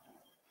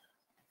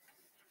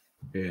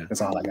 Yeah,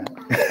 that's all I got.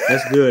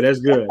 That's good. That's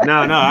good.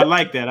 No, I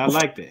like that. I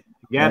like that.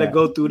 You got to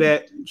go through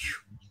that.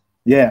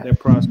 Yeah, that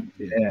process.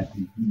 Yeah.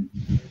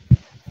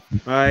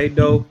 All right,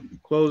 though.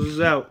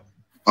 Closes out.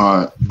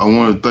 I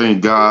want to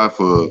thank God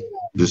for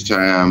this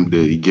time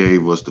that He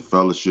gave us the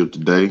fellowship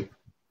today.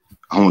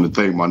 I want to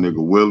thank my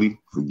nigga Willie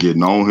for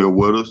getting on here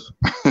with us.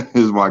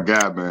 He's my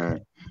guy,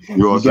 man. You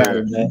know what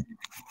I'm saying?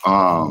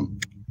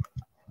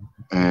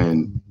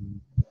 And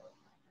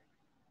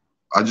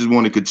I just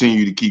want to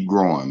continue to keep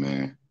growing,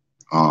 man.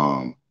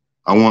 I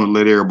want to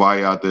let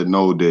everybody out there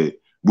know that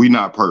we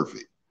not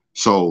perfect.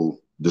 So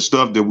the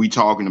stuff that we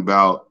talking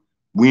about,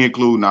 we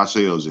including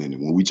ourselves in it.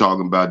 When we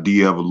talking about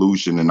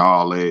de-evolution and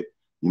all that,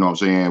 you know what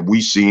I'm saying?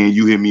 We seeing,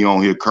 you hear me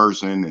on here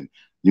cursing and,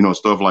 you know,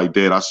 stuff like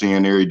that. I see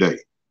it every day.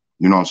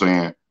 You know what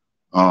I'm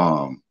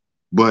saying?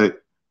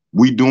 But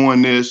we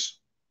doing this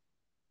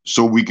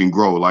so we can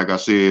grow. Like I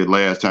said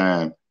last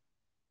time,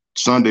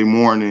 Sunday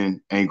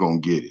morning ain't gonna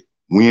get it.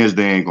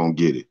 Wednesday ain't gonna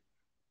get it.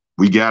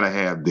 We gotta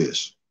have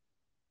this.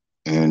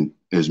 And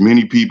as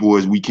many people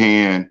as we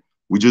can,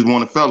 we just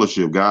want a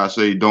fellowship. God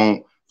say,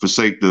 don't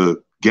forsake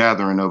the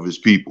gathering of his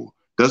people.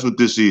 That's what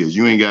this is.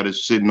 You ain't got to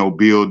sit in no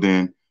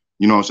building.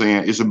 You know what I'm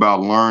saying? It's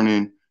about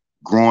learning,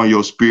 growing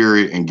your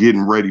spirit, and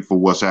getting ready for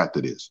what's after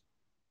this.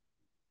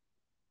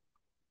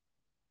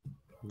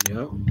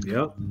 Yep.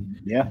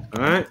 Yeah.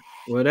 All right.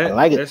 Well,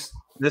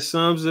 that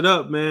sums it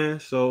up, man.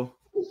 So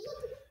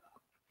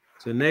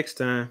till next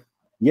time.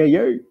 Yeah.